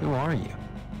 Who are you?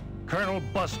 Colonel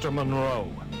Buster Monroe,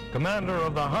 commander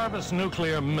of the Harvest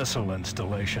Nuclear Missile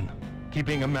Installation,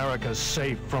 keeping America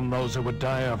safe from those who would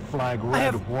dye our flag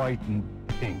red, white, and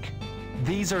pink.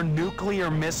 These are nuclear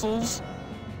missiles?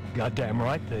 Goddamn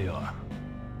right they are.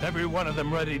 Every one of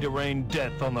them ready to rain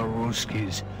death on the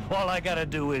Ruskies. All I gotta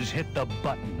do is hit the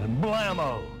button and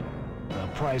blammo! The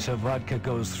price of vodka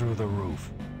goes through the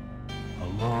roof.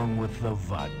 Along with the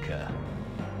vodka.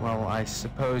 Well, I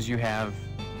suppose you have,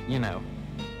 you know,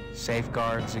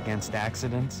 safeguards against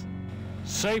accidents?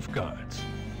 Safeguards?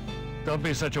 Don't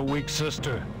be such a weak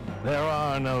sister. There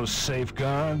are no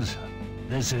safeguards.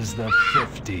 This is the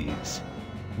 50s.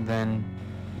 Then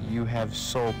you have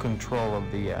sole control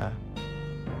of the,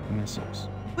 missiles.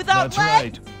 Without That's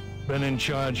right. Been in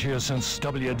charge here since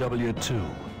WW2,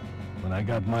 when I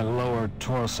got my lower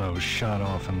torso shot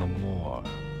off in the war.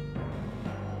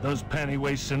 Those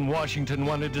pantywaists in Washington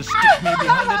wanted to stick me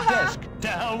behind a desk. To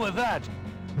hell with that.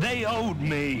 They owed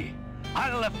me.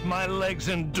 I left my legs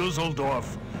in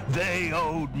Dusseldorf. They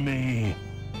owed me.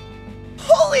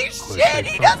 Holy shit,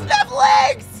 he doesn't have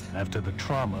legs! After the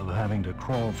trauma of having to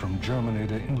crawl from Germany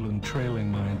to England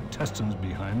trailing my intestines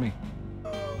behind me,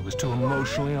 I was too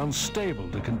emotionally unstable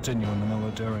to continue in the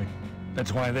military.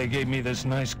 That's why they gave me this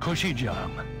nice cushy job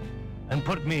and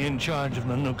put me in charge of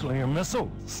the nuclear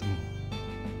missiles.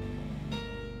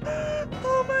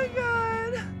 Oh my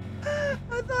god.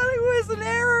 I thought it was an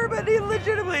error, but he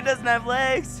legitimately doesn't have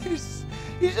legs. He's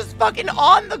just fucking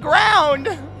on the ground.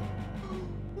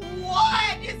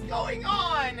 What is going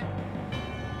on?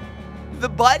 The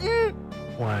button?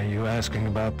 Why are you asking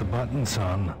about the button,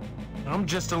 son? I'm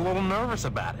just a little nervous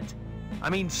about it. I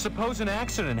mean, suppose an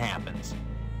accident happens.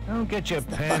 Don't get your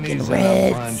panties in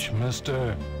a bunch,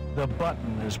 mister. The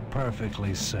button is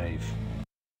perfectly safe.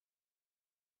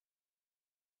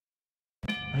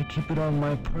 I keep it on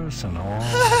my person, all.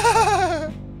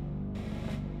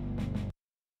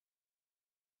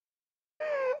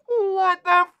 What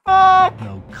the fuck?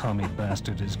 No commie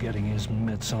bastard is getting his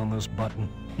mitts on this button.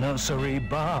 No siree,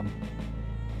 Bob.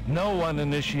 No one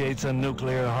initiates a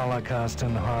nuclear holocaust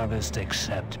in Harvest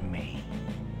except me.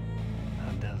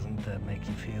 Now, doesn't that make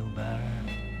you feel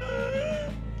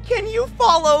better? Can you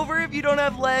fall over if you don't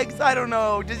have legs? I don't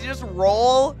know. Does he just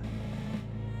roll?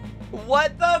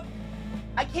 What the?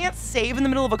 I can't save in the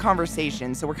middle of a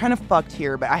conversation, so we're kind of fucked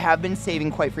here, but I have been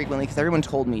saving quite frequently because everyone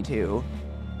told me to.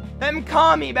 Them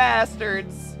commie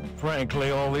bastards!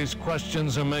 Frankly, all these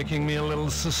questions are making me a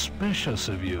little suspicious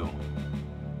of you.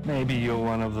 Maybe you're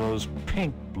one of those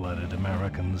pink-blooded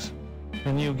Americans.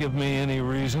 Can you give me any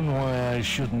reason why I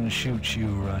shouldn't shoot you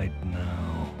right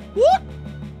now? What?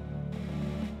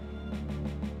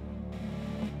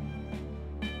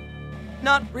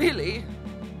 Not really.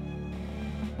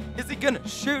 Is he gonna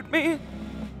shoot me?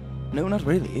 No, not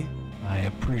really. I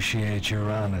appreciate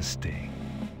your honesty,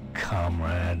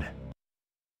 comrade.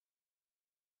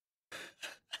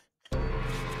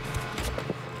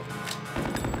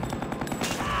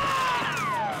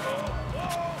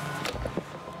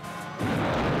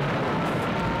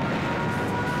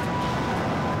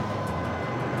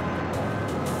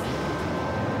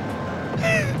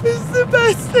 This is the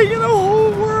best thing in the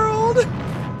whole world.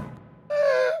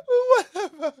 What the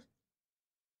fuck?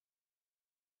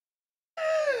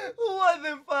 What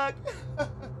the fuck?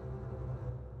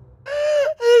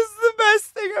 This is the best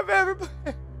thing I've ever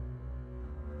played.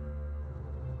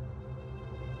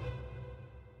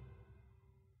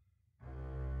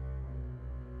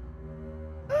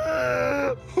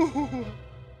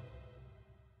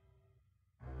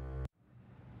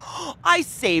 I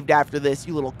saved after this,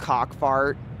 you little cock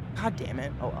fart. God damn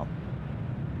it. Oh well.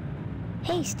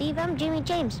 Hey, Steve, I'm Jimmy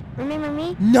James. Remember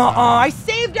me? Nuh-uh, I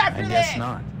saved after I this! guess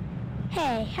not.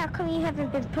 Hey, how come you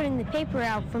haven't been putting the paper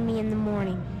out for me in the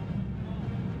morning?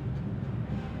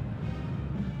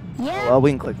 Yeah? Well,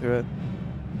 we can click through it.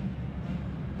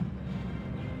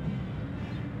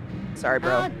 Sorry,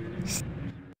 bro.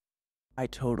 I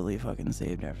totally fucking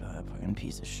saved after that fucking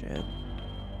piece of shit.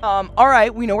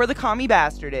 Alright, we know where the commie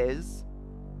bastard is.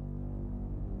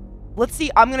 Let's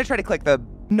see, I'm gonna try to click the...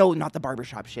 No, not the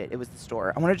barbershop shit. It was the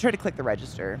store. I wanted to try to click the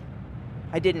register.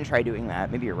 I didn't try doing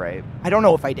that. Maybe you're right. I don't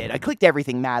know if I did. I clicked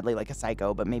everything madly like a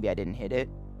psycho, but maybe I didn't hit it.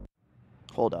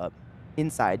 Hold up.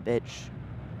 Inside, bitch.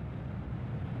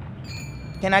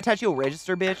 Can I touch your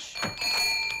register, bitch?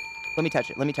 Let me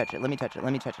touch it. Let me touch it. Let me touch it.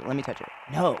 Let me touch it. Let me touch it.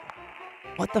 No.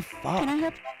 What the fuck? Can I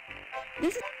help?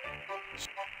 This is...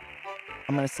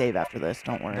 I'm gonna save after this.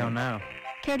 Don't worry. Don't know.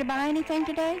 Care to buy anything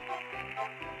today?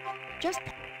 Just...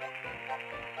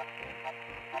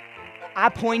 I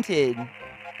pointed,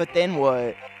 but then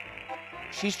what?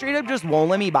 She straight up just won't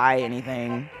let me buy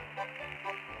anything.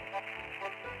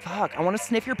 Fuck, I want to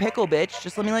sniff your pickle, bitch.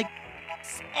 Just let me, like,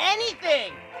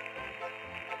 anything!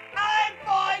 I'm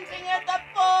pointing at the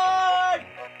food!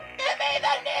 Give me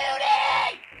the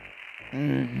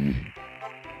nudie!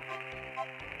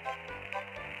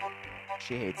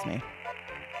 She hates me.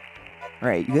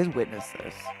 Alright, you guys witness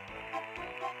this.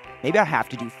 Maybe I have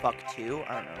to do fuck too?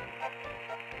 I don't know.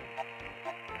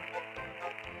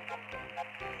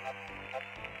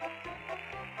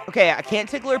 Okay, I can't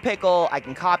tickle her pickle. I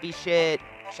can copy shit.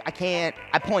 I can't.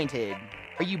 I pointed.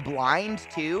 Are you blind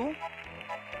too?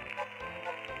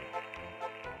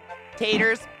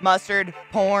 Taters, mustard,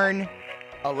 porn,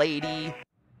 a lady,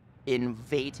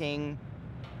 invading.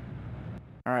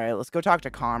 Alright, let's go talk to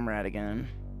Comrade again.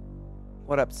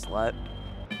 What up, slut?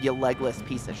 You legless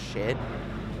piece of shit.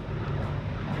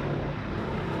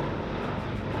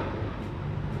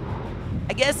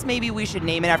 I guess maybe we should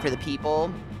name it after the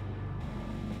people.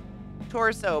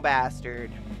 Torso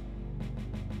bastard.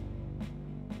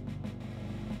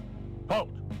 Halt!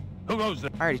 Who goes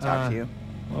there? I already talked to you.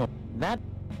 Oh, that...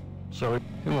 Sorry.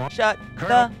 Shut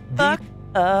Colonel, the fuck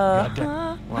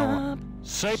up. Well,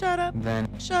 say Shut up. Then...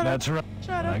 Shut That's up. right.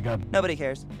 Shut I up. got... Nobody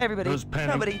cares. Everybody. Who's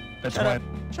penny? Nobody. That's Shut right.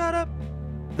 up. Shut up.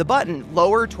 The button,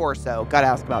 lower torso. Gotta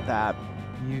ask about that.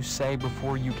 You say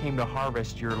before you came to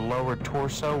harvest, your lower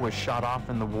torso was shot off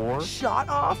in the war? Shot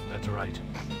off? That's right.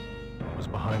 I was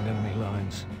behind enemy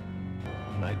lines.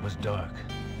 The night was dark.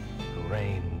 The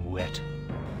rain wet.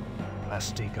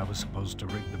 Plastique I was supposed to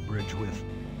rig the bridge with,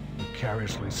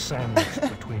 precariously sandwiched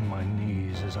between my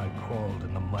knees as I crawled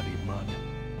in the muddy mud.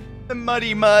 The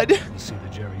muddy mud. I could see the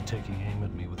Jerry taking aim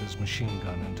at me with his machine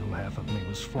gun until half of me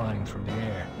was flying through the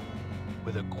air.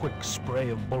 With a quick spray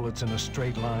of bullets in a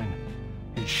straight line,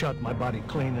 it shot my body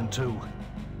clean in two.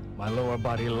 My lower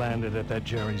body landed at that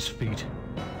Jerry's feet.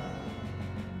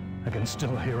 I can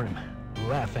still hear him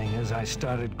laughing as I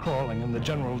started crawling in the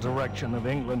general direction of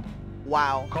England.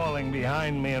 Wow. Calling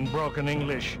behind me in broken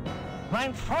English.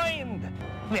 My friend,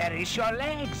 where is your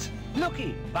legs?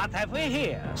 Looky, what have we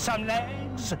here? Some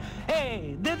legs?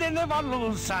 Hey, did anyone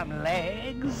lose some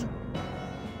legs?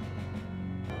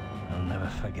 I'll never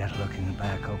forget looking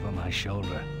back over my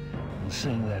shoulder and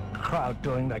seeing that crowd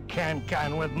doing the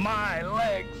can-can with my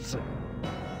legs.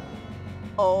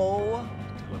 Oh.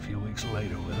 Till a few weeks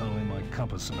later, with only my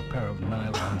compass and a pair of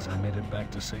nylons, I made it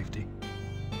back to safety.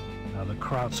 Now the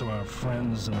Krauts are our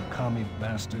friends and the commie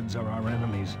bastards are our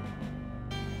enemies.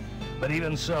 But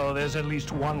even so, there's at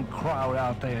least one crowd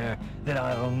out there that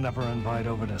I'll never invite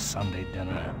over to Sunday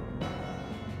dinner.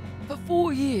 For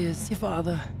 4 years, your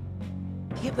father,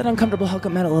 he kept that uncomfortable hunk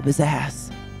of metal up his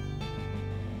ass.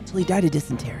 Until he died of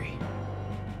dysentery.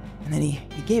 And then he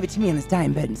gave it to me on his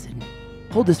dying bed and said,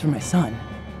 hold this for my son.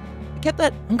 I kept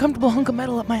that uncomfortable hunk of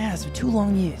metal up my ass for 2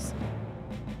 long years.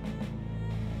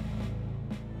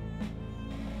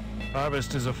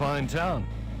 Harvest is a fine town,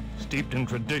 steeped in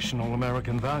traditional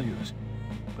American values.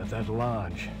 But that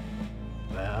lodge,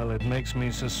 well, it makes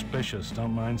me suspicious,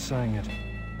 don't mind saying it.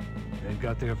 They've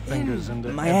got their fingers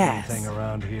into my everything ass.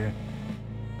 around here.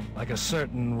 Like a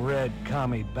certain red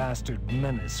commie bastard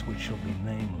menace which shall be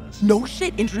nameless. No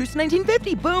shit, introduced in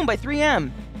 1950, boom, by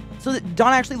 3M. So that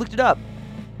Don actually looked it up.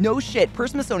 No shit, Per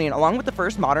Smithsonian, along with the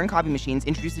first modern copy machines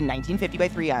introduced in 1950 by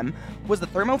 3M, was the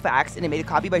thermofax, and it made a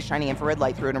copy by shining infrared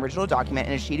light through an original document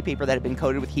and a sheet of paper that had been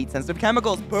coated with heat-sensitive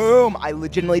chemicals. Boom! I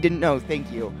legitimately didn't know,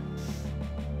 thank you.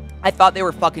 I thought they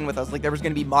were fucking with us, like there was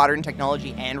gonna be modern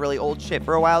technology and really old shit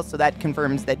for a while, so that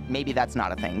confirms that maybe that's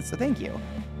not a thing, so thank you.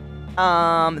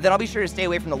 Then I'll be sure to stay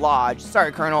away from the lodge.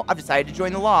 Sorry, Colonel, I've decided to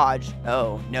join the lodge.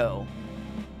 Oh, no.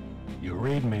 You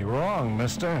read me wrong,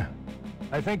 mister.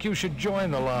 I think you should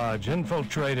join the lodge,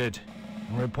 infiltrate it,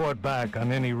 and report back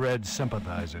on any Red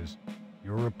sympathizers.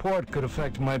 Your report could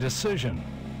affect my decision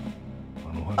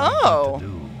on what I got to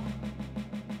do.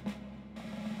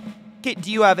 Okay,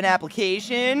 do you have an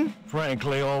application?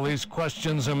 Frankly, all these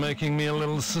questions are making me a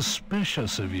little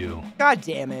suspicious of you. God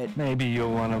damn it. Maybe you're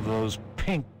one of those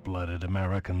pink-blooded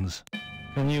Americans.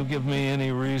 Can you give me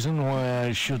any reason why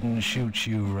I shouldn't shoot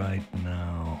you right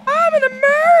now? I'm an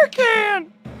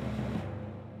American!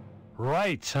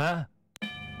 Right, huh?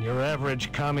 Your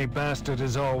average commie bastard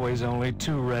is always only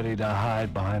too ready to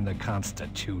hide behind the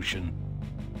Constitution.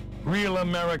 Real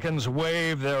Americans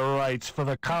waive their rights for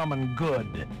the common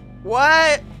good.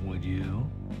 What? Would you?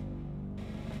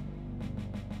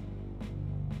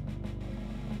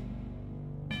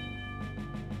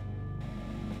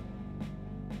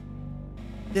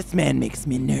 This man makes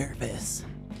me nervous.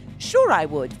 Sure I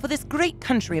would, for this great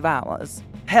country of ours.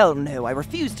 Hell no, I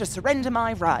refuse to surrender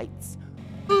my rights.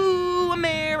 Ooh,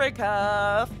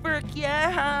 America! Frick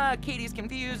yeah! Katie's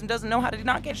confused and doesn't know how to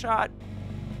not get shot.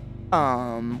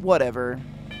 Whatever.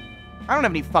 I don't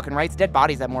have any fucking rights. Dead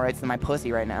bodies have more rights than my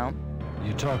pussy right now.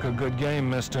 You talk a good game,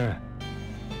 mister.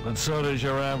 But so does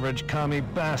your average commie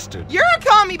bastard. You're a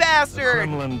commie bastard! The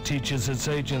Kremlin teaches its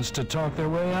agents to talk their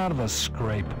way out of a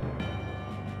scrape.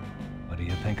 What do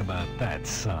you think about that,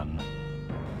 son?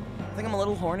 I think I'm a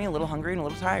little horny, a little hungry, and a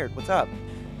little tired. What's up?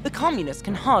 The communists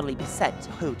can hardly be said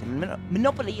to hold a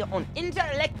monopoly on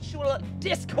intellectual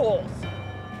discourse.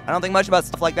 I don't think much about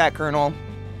stuff like that, Colonel.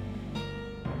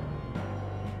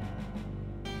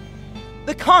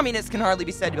 The communists can hardly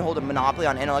be said to hold a monopoly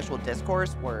on intellectual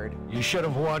discourse. Word. You should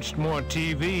have watched more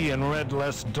TV and read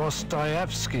less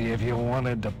Dostoevsky if you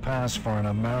wanted to pass for an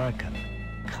American,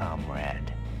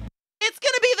 comrade. It's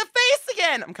gonna be the face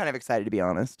again! I'm kind of excited, to be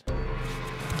honest.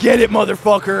 Get it,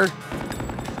 motherfucker!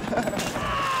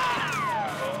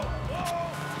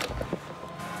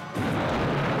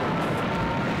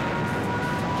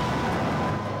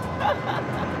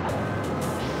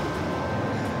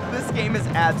 This game is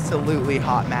absolutely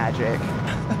hot magic.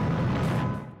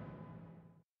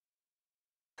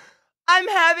 I'm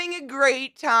having a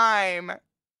great time.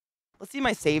 Let's see if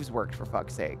my saves worked, for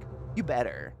fuck's sake. You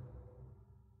better.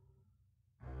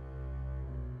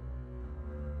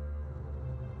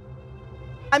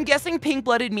 I'm guessing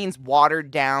pink-blooded means watered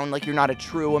down, like you're not a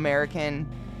true American.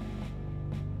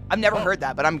 I've never heard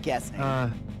that, but I'm guessing.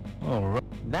 All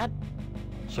right. That...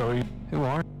 So who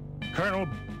are? Colonel,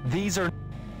 these are...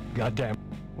 Goddamn.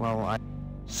 Well, I...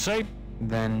 Say...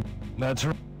 Then... That's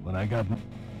right. When I got...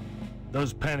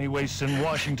 Those panty wastes in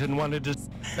Washington wanted to...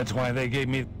 That's why they gave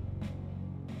me...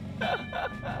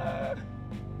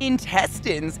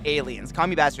 Intestines, aliens,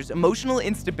 commie bastards, emotional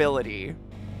instability.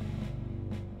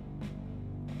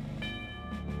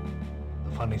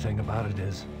 The funny thing about it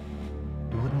is,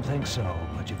 you wouldn't think so,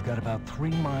 but you've got about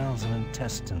 3 miles of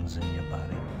intestines in your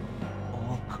body,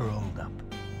 all curled up.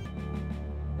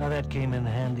 Now that came in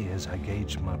handy as I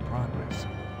gauged my progress.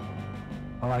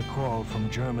 While I crawled from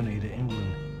Germany to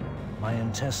England, my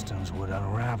intestines would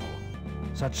unravel,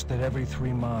 such that every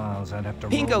 3 miles I'd have to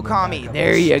Pinko commie,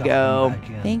 there you go.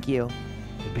 Thank you.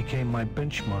 It became my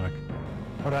benchmark,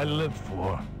 what I lived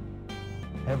for.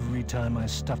 Every time I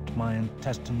stuffed my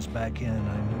intestines back in,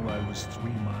 I knew I was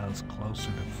 3 miles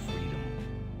closer to freedom.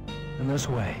 And this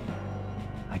way,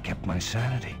 I kept my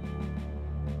sanity.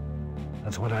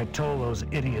 That's what I told those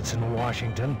idiots in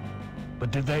Washington.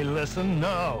 But did they listen?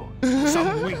 No.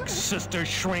 Some weak sister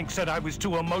shrink said I was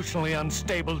too emotionally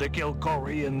unstable to kill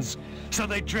Koreans. So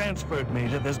they transferred me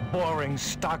to this boring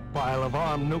stockpile of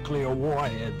armed nuclear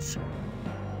warheads.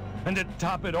 And to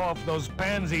top it off, those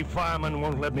pansy firemen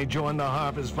won't let me join the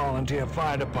Harvest Volunteer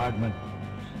Fire Department.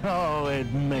 Oh,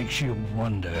 it makes you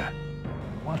wonder.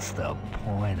 What's the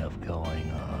point of going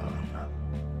on?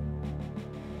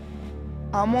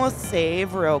 I'm gonna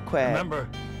save real quick. Remember,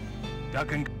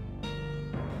 duck and...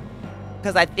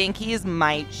 Because I think he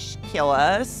might kill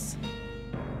us.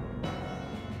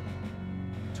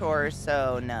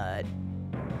 Torso nut.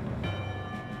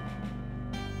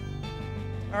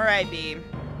 Alright, B.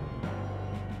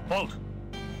 Halt!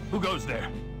 Who goes there?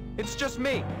 It's just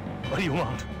me. What do you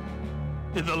want?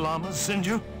 Did the llamas send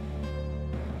you?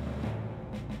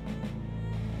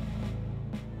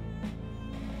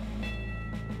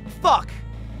 Fuck!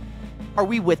 Are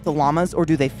we with the llamas or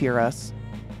do they fear us?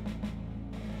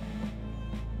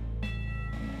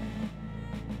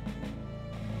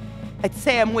 I'd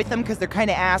say I'm with them because they're kind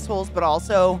of assholes, but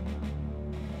also...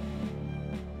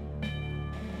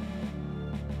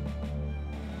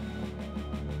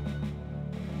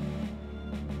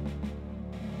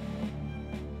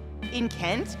 In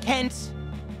Kent?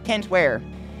 Kent where?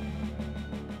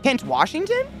 Kent,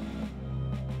 Washington?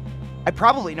 I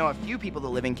probably know a few people that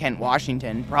live in Kent,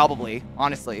 Washington. Probably,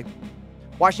 honestly.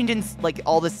 Washington's, like,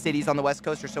 all the cities on the West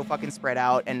Coast are so fucking spread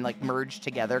out and, like, merged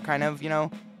together, kind of, you know?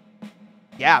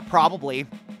 Yeah, probably.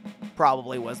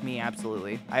 Probably was me,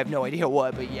 absolutely. I have no idea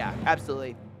what, but yeah,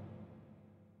 absolutely.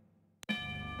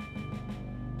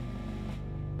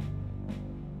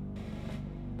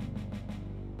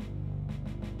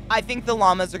 I think the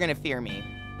llamas are gonna fear me.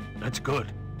 That's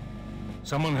good.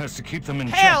 Someone has to keep them in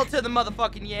check. Hell to the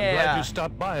motherfucking yeah! I'm glad you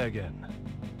stopped by again.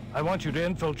 I want you to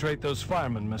infiltrate those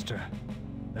firemen, mister.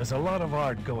 There's a lot of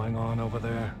art going on over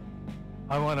there.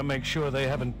 I want to make sure they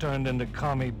haven't turned into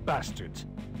commie bastards.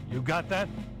 You got that?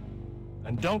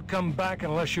 And don't come back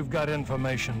unless you've got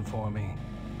information for me.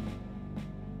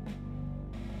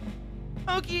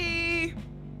 Okay.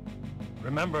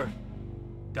 Remember,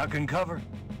 duck and cover.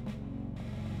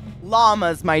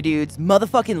 Llamas, my dudes.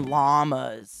 Motherfucking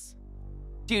llamas.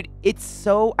 Dude, it's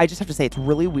so... I just have to say, it's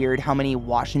really weird how many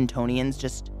Washingtonians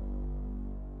just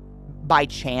by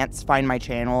chance find my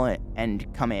channel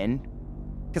and come in.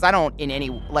 Because I don't in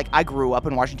any... Like, I grew up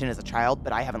in Washington as a child,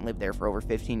 but I haven't lived there for over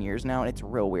 15 years now, and it's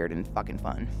real weird and fucking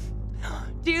fun.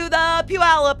 Do the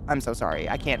Puyallup! I'm so sorry.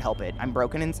 I can't help it. I'm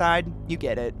broken inside. You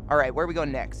get it. All right, where are we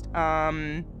going next?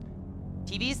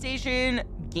 TV station...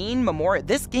 Gain Memorial.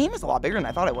 This game is a lot bigger than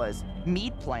I thought it was.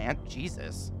 Meat plant.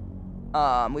 Jesus.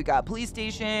 We got police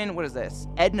station. What is this?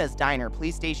 Edna's Diner.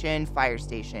 Police station. Fire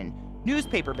station.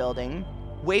 Newspaper building.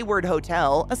 Wayward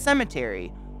Hotel. A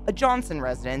cemetery. A Johnson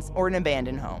residence. Or an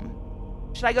abandoned home.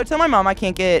 Should I go tell my mom I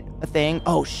can't get a thing?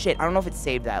 Oh, shit. I don't know if it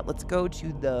saved that. Let's go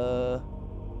to the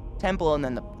temple and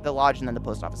then the lodge and then the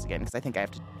post office again. Because I think I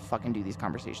have to fucking do these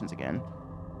conversations again.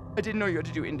 I didn't know you had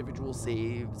to do individual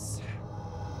saves.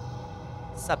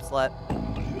 Sup, slut.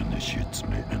 Only initiates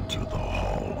may enter the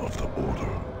hall of the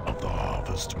Order of the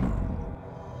Harvest Moon.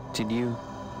 Did you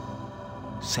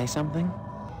say something?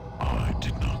 I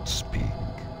did not speak,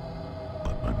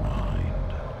 but my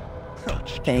mind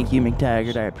touched. Thank you,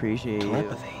 McTaggart. I appreciate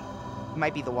Telepathy. you.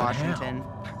 Might be the Washington.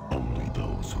 Only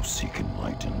those who seek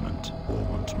enlightenment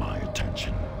want my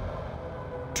attention.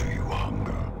 Do you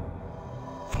hunger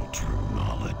for true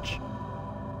knowledge?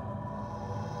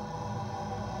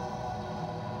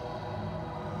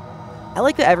 I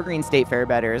like the Evergreen State Fair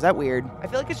better. Is that weird? I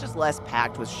feel like it's just less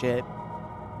packed with shit.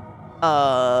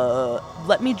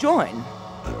 Let me join.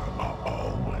 There are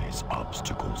always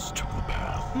obstacles to the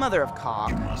path. Mother of cock.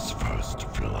 You must first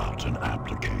fill out an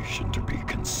application to be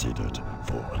considered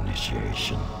for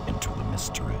initiation into the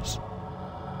mysteries.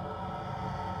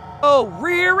 Oh,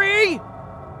 Riri!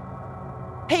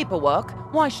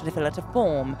 Paperwork? Why should I fill out a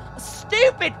form? A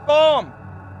stupid form!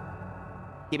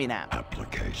 Give me that.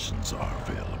 Applications are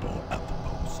available at the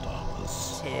post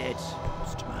office. Tit.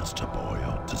 Postmaster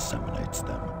Boyle disseminates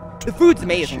them. The food's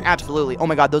amazing, absolutely. Oh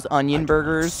my god, those onion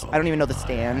burgers. I don't even know the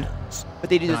stand. But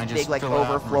they do this big, like,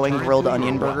 overflowing grilled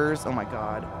onion burgers. Oh my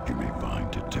god. You may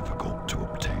find it difficult to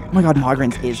obtain. Oh my god,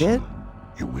 Migrants, is it?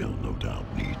 You will no doubt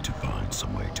need to find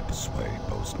some way to persuade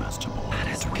Postmaster Boyle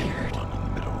to give you one in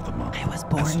the middle of the month. I was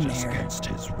born as it is there. Against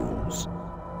his rules.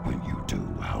 When you do,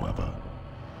 however,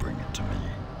 bring it to me.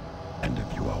 And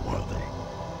if you are worthy,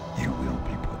 you will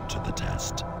be put to the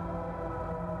test.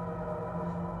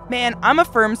 Man, I'm a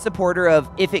firm supporter of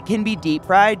if it can be deep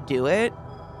fried, do it.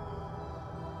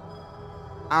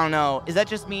 I don't know. Is that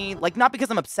just me? Like, not because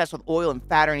I'm obsessed with oil and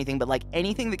fat or anything, but like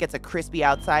anything that gets a crispy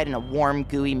outside and a warm,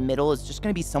 gooey middle is just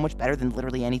going to be so much better than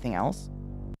literally anything else.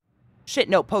 Shit,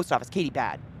 no, post office. Katie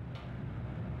bad.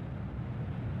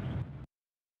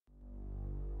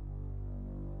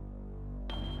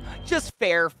 Just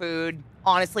fair food.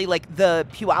 Honestly, like, the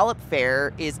Puyallup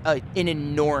Fair is an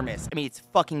enormous, I mean, it's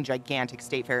fucking gigantic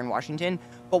state fair in Washington,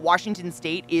 but Washington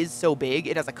State is so big,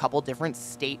 it has a couple different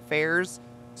state fairs.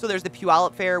 So there's the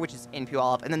Puyallup Fair, which is in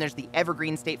Puyallup, and then there's the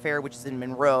Evergreen State Fair, which is in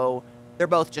Monroe. They're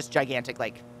both just gigantic,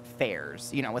 like,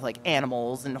 fairs, you know, with, like,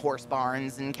 animals and horse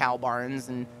barns and cow barns,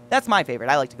 and that's my favorite.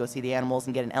 I like to go see the animals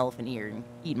and get an elephant ear and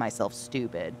eat myself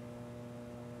stupid.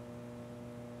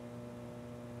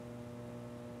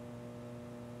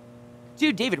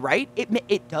 Dude, David, right?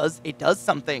 It does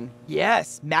something.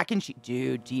 Yes, mac and cheese.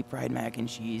 Dude, deep fried mac and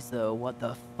cheese, though. What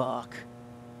the fuck?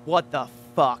 What the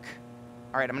fuck?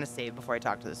 All right, I'm gonna save before I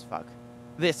talk to this fuck.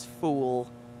 This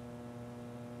fool.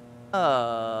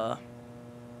 Postal.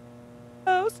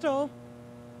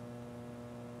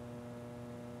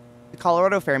 The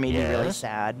Colorado Fair made me really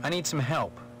sad. I need some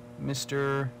help,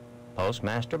 Mr.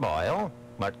 Postmaster Boyle.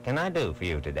 What can I do for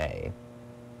you today?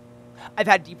 I've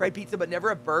had deep fried pizza, but never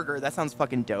a burger. That sounds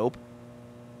fucking dope.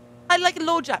 I'd like a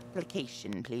large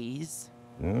application, please.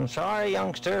 Sorry,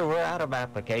 youngster, we're out of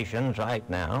applications right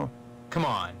now. Come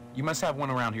on, you must have one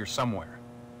around here somewhere.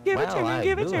 Give it to me, I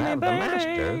give it do to me, have the baby.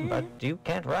 master, but you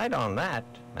can't write on that.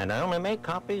 And I only make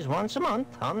copies once a month,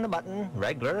 on the button,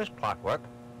 regular as clockwork.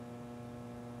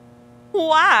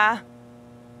 Why?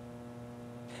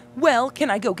 Well, can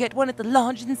I go get one at the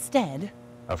lodge instead?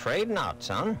 Afraid not,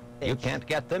 son. You can't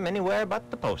get them anywhere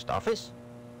but the post office.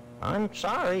 I'm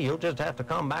sorry, you'll just have to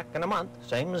come back in a month,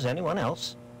 same as anyone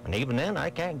else. And even then, I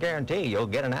can't guarantee you'll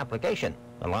get an application.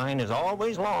 The line is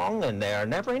always long, and there are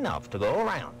never enough to go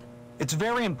around. It's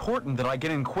very important that I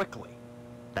get in quickly.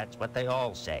 That's what they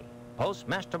all say.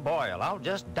 Postmaster Boyle, I'll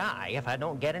just die if I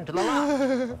don't get into the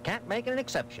lot. Can't make an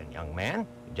exception, young man.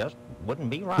 It just wouldn't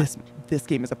be right. This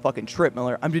game is a fucking trip,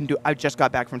 Miller. I just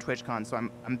got back from TwitchCon, so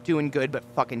I'm doing good, but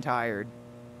fucking tired.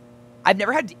 I've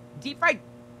never had deep fried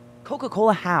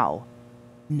Coca-Cola. How?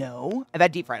 No. I've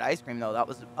had deep fried ice cream though. That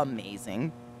was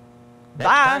amazing. Next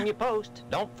time you post,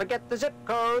 don't forget the zip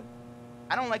code.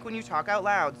 I don't like when you talk out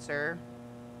loud, sir.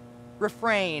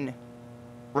 Refrain.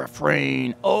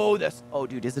 Refrain. Oh,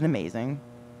 dude, isn't it amazing?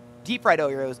 Deep fried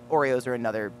Oreos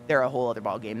are they're a whole other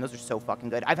ball game. Those are so fucking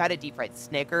good. I've had a deep fried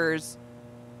Snickers.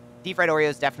 Deep fried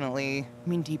Oreos, definitely. I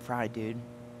mean, deep fried, dude.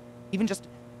 Even just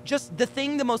the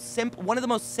thing, one of the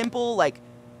most simple, like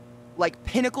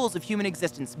pinnacles of human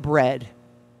existence, bread.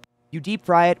 You deep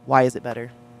fry it, why is it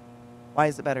better? Why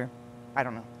is it better? I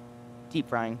don't know. Deep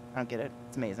frying, I don't get it.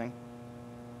 It's amazing.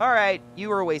 All right, you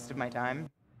were a waste of my time.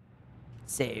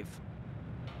 Save.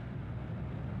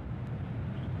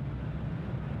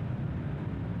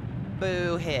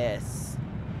 Boo hiss.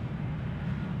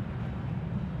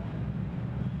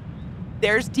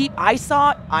 There's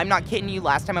I'm not kidding you,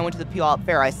 last time I went to the Puyallup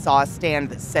Fair, I saw a stand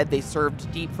that said they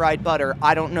served deep fried butter.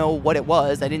 I don't know what it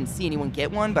was. I didn't see anyone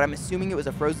get one, but I'm assuming it was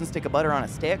a frozen stick of butter on a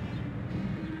stick.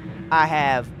 I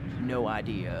have no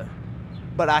idea,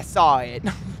 but I saw it.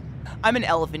 I'm an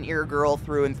elephant ear girl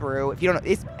through and through. If you don't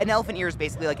know, an elephant ear is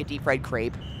basically like a deep fried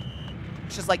crepe.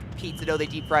 It's just like pizza dough they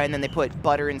deep fry and then they put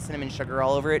butter and cinnamon sugar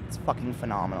all over it. It's fucking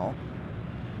phenomenal.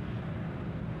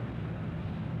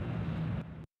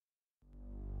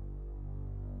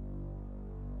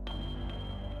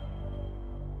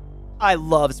 I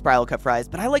love spiral cut fries,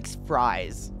 but I like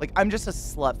fries. Like, I'm just a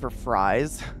slut for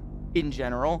fries in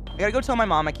general. I gotta go tell my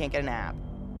mom I can't get an app.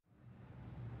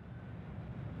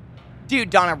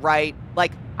 Dude, Donna, right?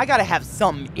 Like, I gotta have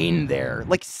something in there.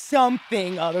 Like,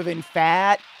 something other than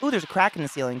fat. Ooh, there's a crack in the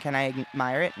ceiling. Can I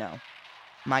admire it? No.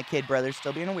 My kid brother's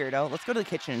still being a weirdo. Let's go to the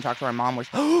kitchen and talk to our mom.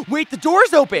 Wait, the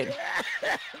door's open!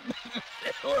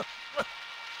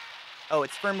 Oh,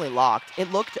 it's firmly locked.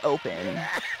 It looked open.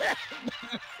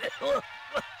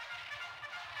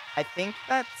 I think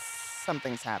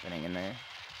something's happening in there.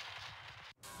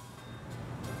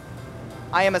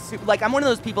 I'm one of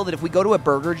those people that if we go to a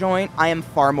burger joint, I am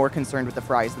far more concerned with the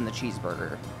fries than the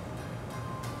cheeseburger.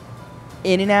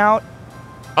 In-N-Out.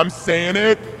 I'm saying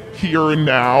it here and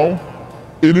now.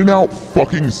 In-N-Out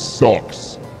fucking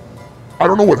sucks. I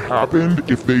don't know what happened,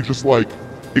 if they just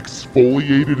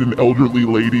exfoliated an elderly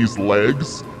lady's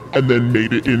legs and then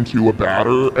made it into a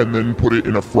batter and then put it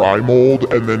in a fry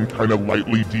mold and then kind of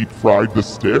lightly deep fried the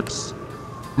sticks.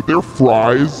 But their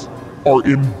fries are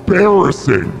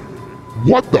embarrassing.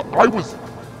 What the?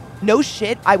 No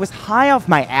shit, I was high off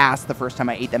my ass the first time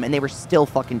I ate them and they were still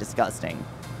fucking disgusting.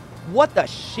 What the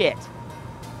shit?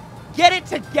 Get it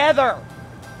together!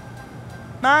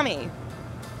 Mommy.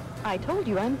 I told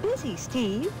you I'm busy,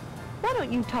 Steve. Why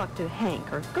don't you talk to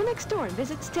Hank or go next door and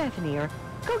visit Stephanie or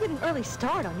go get an early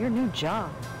start on your new job?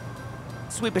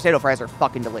 Sweet potato fries are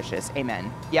fucking delicious.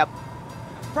 Amen. Yep.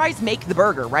 Fries make the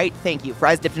burger, right? Thank you.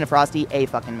 Fries dipped in a Frosty. A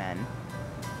fucking men.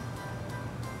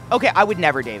 Okay, I would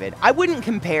never, David. I wouldn't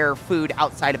compare food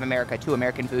outside of America to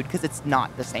American food because it's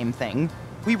not the same thing.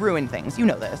 We ruin things. You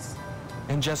know this.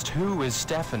 And just who is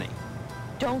Stephanie?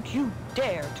 Don't you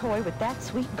dare toy with that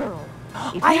sweet girl.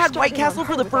 I had White Castle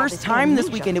for the first time this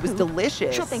weekend. It was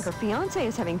delicious. She'll think her fiancé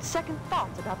is having second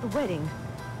thoughts about the wedding.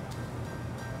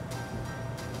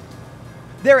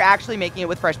 They're actually making it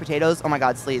with fresh potatoes. Oh my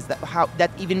God, Sleaze.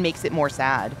 That even makes it more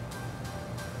sad.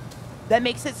 That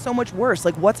makes it so much worse.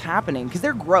 Like, what's happening? Because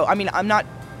they're gross. I mean,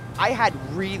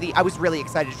 I was really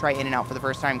excited to try In-N-Out for the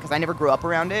first time because I never grew up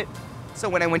around it. So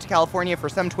when I went to California for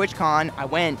some TwitchCon, I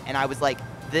went and I was like,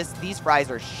 these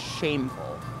fries are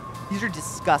shameful. These are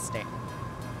disgusting.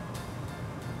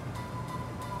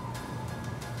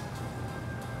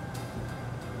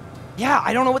 Yeah,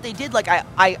 I don't know what they did. Like,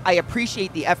 I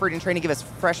appreciate the effort in trying to give us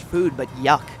fresh food, but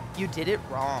yuck. You did it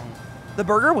wrong. The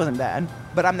burger wasn't bad,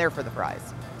 but I'm there for the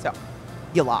fries. So,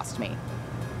 you lost me.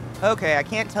 Okay, I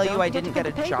can't tell Don't you I forget to didn't get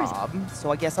put a the papers- job,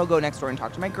 so I guess I'll go next door and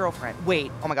talk to my girlfriend.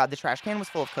 Wait, oh my god, the trash can was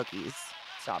full of cookies.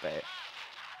 Stop it.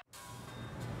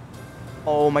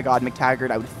 Oh my god, McTaggart,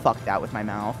 I would fuck that with my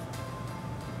mouth.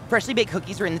 Freshly baked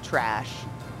cookies are in the trash.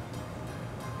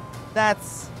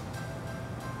 That's...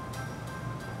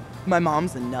 My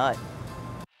mom's a nut.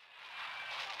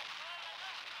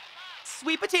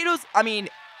 Sweet potatoes, I mean...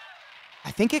 I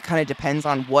think it kind of depends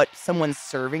on what someone's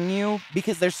serving you,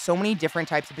 because there's so many different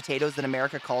types of potatoes that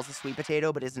America calls a sweet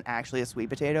potato, but isn't actually a sweet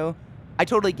potato. I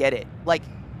totally get it. Like,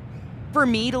 for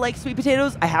me to like sweet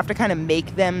potatoes, I have to kind of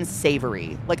make them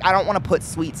savory. Like, I don't want to put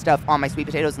sweet stuff on my sweet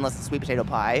potatoes unless it's sweet potato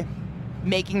pie.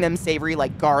 Making them savory,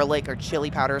 like garlic or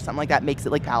chili powder or something like that, makes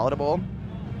it, like, palatable.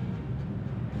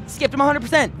 Skipped them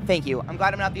 100%. Thank you. I'm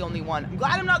glad I'm not the only one. I'm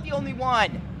glad I'm not the only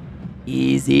one.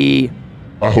 Easy.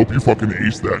 I hope you fucking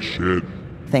ace that shit.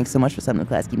 Thanks so much for subbing to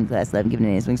class, keeping class alive, and giving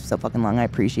an wings for so fucking long. I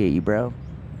appreciate you, bro.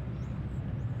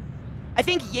 I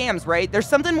think yams, right? There's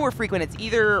something more frequent. It's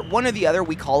either one or the other.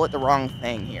 We call it the wrong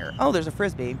thing here. Oh, there's a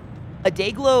frisbee. A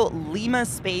Dayglow Lima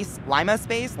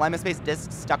space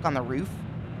disc stuck on the roof.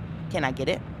 Can I get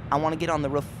it? I want to get on the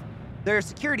roof. There are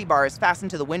security bars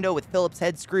fastened to the window with Phillips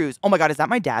head screws. Oh my god, is that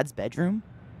my dad's bedroom?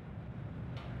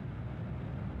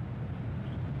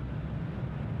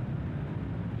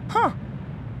 Huh.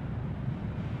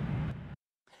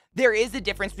 There is a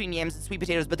difference between yams and sweet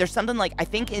potatoes, but there's something like, I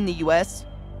think in the US,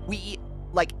 we eat,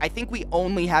 like, I think we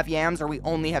only have yams or we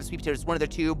only have sweet potatoes. One of the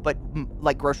two, but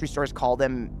like grocery stores call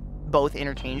them both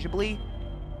interchangeably.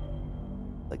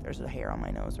 Like there's a hair on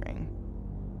my nose ring.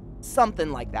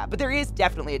 Something like that. But there is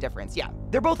definitely a difference. Yeah,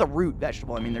 they're both a root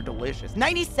vegetable. I mean, they're delicious.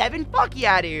 97? Fuck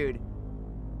yeah, dude.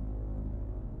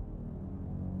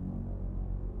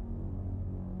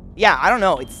 Yeah, I don't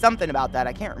know. It's something about that.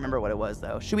 I can't remember what it was,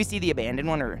 though. Should we see the abandoned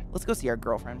one, or let's go see our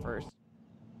girlfriend first?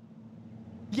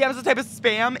 Yeah, it's a type of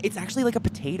spam. It's actually like a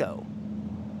potato.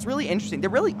 It's really interesting. They're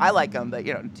really, I like them, but,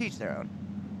 you know, to each their own.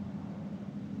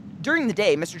 During the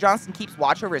day, Mr. Johnson keeps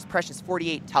watch over his precious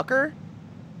 48 Tucker.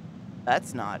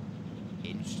 That's not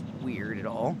weird at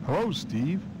all. Hello,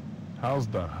 Steve. How's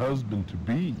the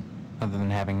husband-to-be? Other than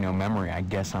having no memory, I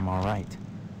guess I'm all right.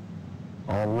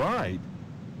 All right?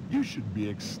 You should be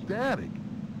ecstatic,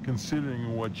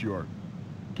 considering what you're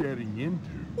getting into.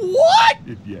 What?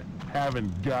 If you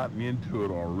haven't gotten into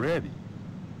it already.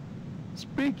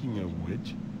 Speaking of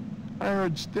which, I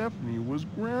heard Stephanie was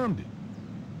grounded.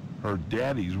 Her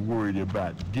daddy's worried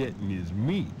about getting his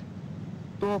meat.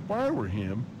 Though if I were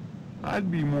him,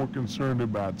 I'd be more concerned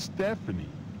about Stephanie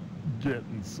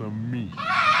getting some meat.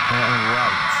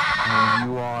 Right.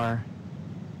 And you are?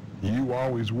 You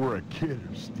always were a kidder,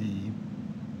 Steve.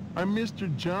 I'm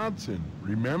Mr. Johnson,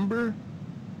 remember?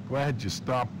 Glad you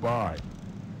stopped by.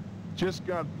 Just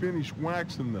got finished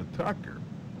waxing the Tucker.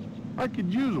 I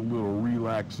could use a little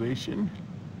relaxation.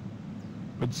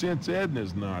 But since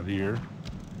Edna's not here,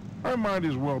 I might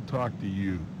as well talk to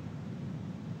you.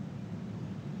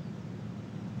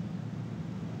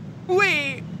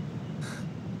 Wait.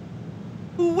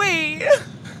 Wait.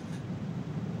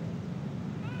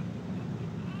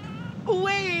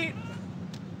 Wait.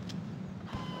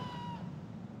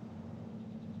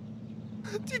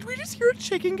 Did we just hear a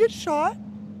chicken get shot?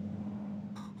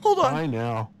 Hold on. Bye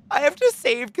now. I have to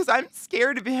save because I'm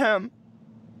scared of him.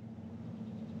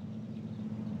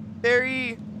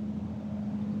 Very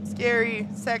scary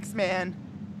sex man.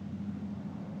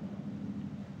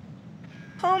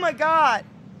 Oh my god.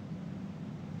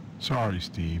 Sorry,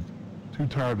 Steve. Too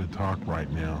tired to talk right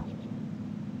now.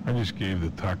 I just gave the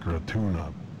Tucker a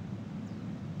tune-up.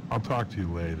 I'll talk to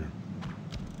you later.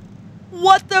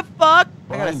 What the fuck?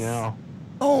 Bye now.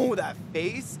 Oh, that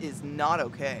face is not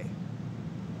okay.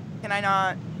 Can I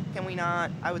not? Can we not?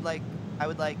 I would like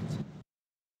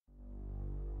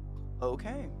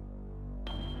Okay.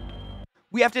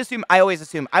 We have to assume, I always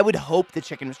assume, I would hope the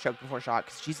chicken was choked before shot,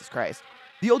 because Jesus Christ.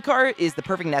 The old car is the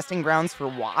perfect nesting grounds for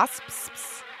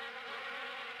wasps.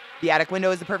 The attic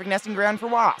window is the perfect nesting ground for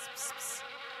wasps.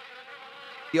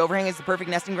 The overhang is the perfect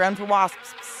nesting ground for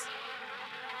wasps.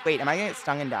 Wait, am I gonna get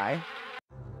stung and die?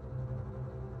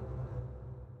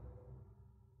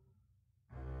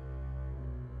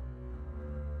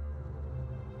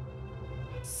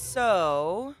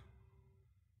 So...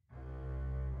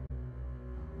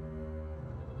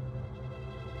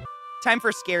 time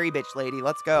for scary bitch lady.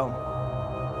 Let's go.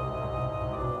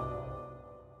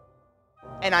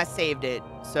 And I saved it,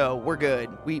 so we're good.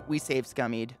 We saved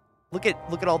Scummied. Look at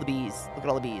all the bees. Look at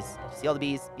all the bees. See all the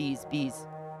bees? Bees, bees.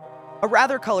 A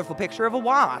rather colorful picture of a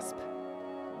wasp.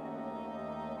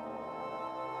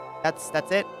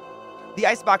 That's it. The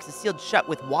icebox is sealed shut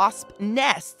with wasp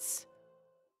nests.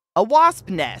 A wasp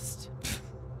nest.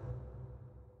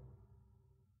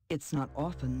 It's not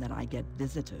often that I get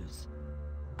visitors.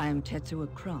 I am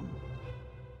Tetsuo Crumb.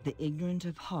 The ignorant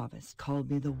of harvest called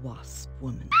me the Wasp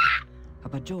Woman. A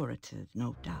pejorative,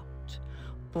 no doubt,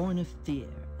 born of fear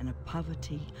and a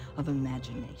poverty of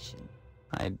imagination.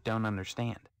 I don't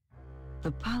understand.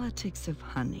 The politics of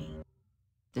honey,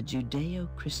 the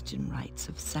Judeo-Christian rites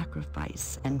of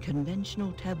sacrifice and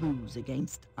conventional taboos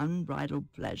against unbridled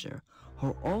pleasure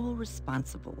are all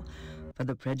responsible for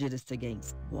the prejudice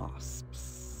against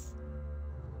wasps.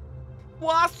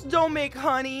 Wasps don't make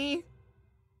honey.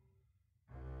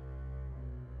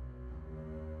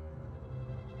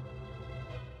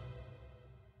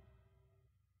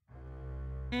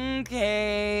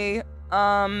 Okay.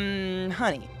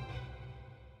 Honey.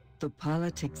 The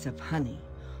politics of honey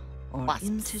are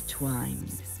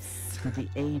intertwined with the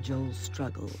age-old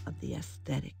struggle of the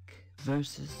aesthetic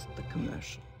versus the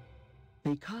commercial.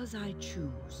 Because I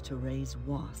choose to raise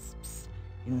wasps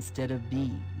instead of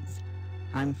bees,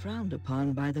 I'm frowned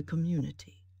upon by the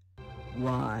community.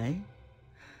 Why?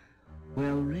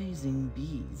 Well, raising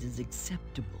bees is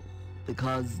acceptable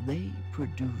because they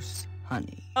produce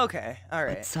honey. Okay, all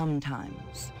right. But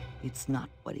sometimes it's not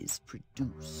what is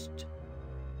produced,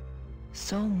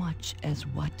 so much as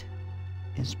what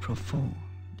is performed.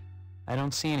 I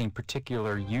don't see any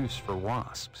particular use for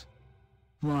wasps.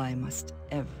 Why must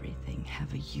everything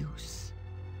have a use?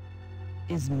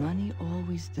 Is money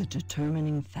always the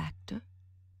determining factor?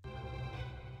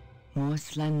 More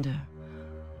slender,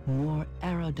 more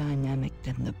aerodynamic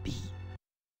than the bee.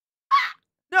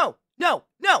 No, no,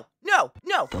 no, no,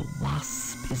 no! The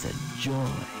wasp is a joy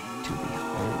to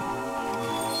behold.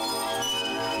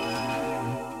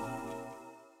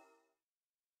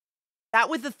 That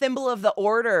was the thimble of the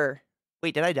order.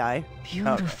 Wait, did I die?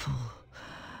 Beautiful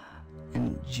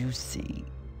and juicy.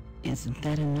 Isn't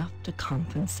that enough to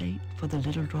compensate for the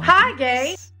little drawbacks? Hi,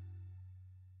 gay!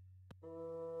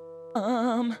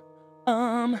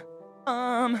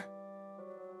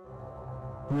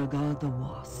 Regard the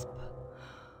wasp.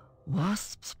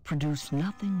 Wasps produce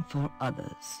nothing for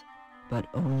others, but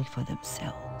only for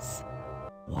themselves.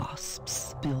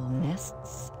 Wasps build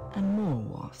nests and more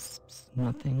wasps,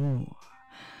 nothing more.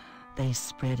 They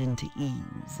spread into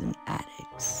eaves and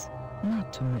attics,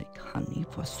 not to make honey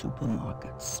for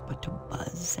supermarkets, but to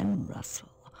buzz and rustle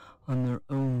on their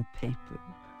own paper,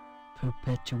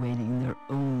 perpetuating their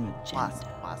own agenda.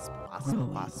 Wasp,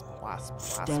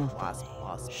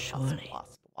 stealthily, surely.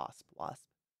 Wasp.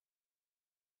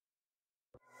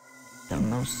 The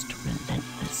most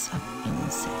relentless of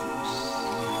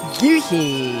insects.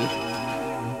 Juicy.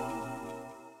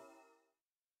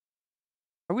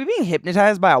 Are we being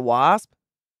hypnotized by a wasp?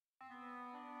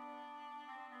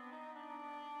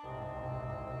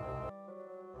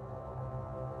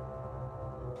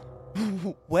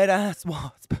 Wet ass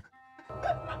wasp.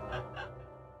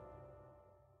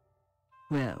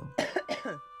 Well,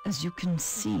 as you can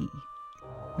see,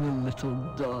 the little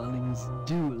darlings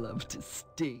do love to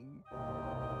sting.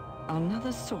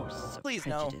 Another source of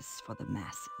prejudice for the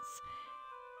masses,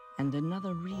 and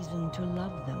another reason to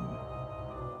love them.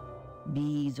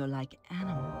 Bees are like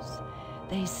animals.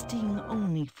 They sting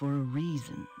only for a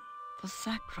reason, for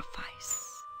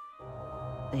sacrifice.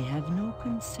 They have no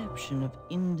conception of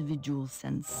individual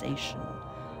sensation,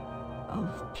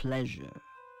 of pleasure.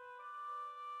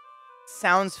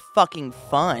 Sounds fucking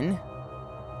fun.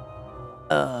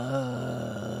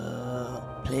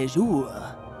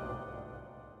 Pleasure.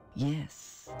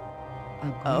 Yes.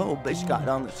 Oh, bitch got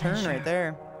on the turn right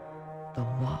there. The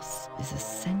wasp is a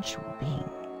sensual being,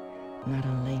 not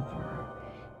a laborer.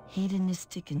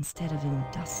 Hedonistic instead of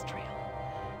industrial.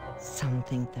 Some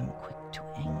think them quick to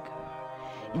anger.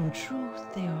 In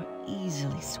truth, they are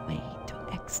easily swayed to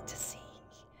ecstasy.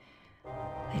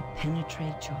 They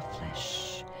penetrate your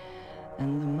flesh,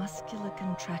 and the muscular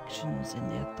contractions in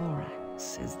their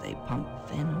thorax as they pump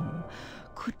venom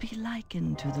could be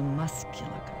likened to the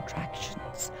muscular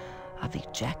contractions of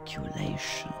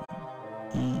ejaculation,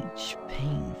 each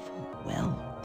painful, well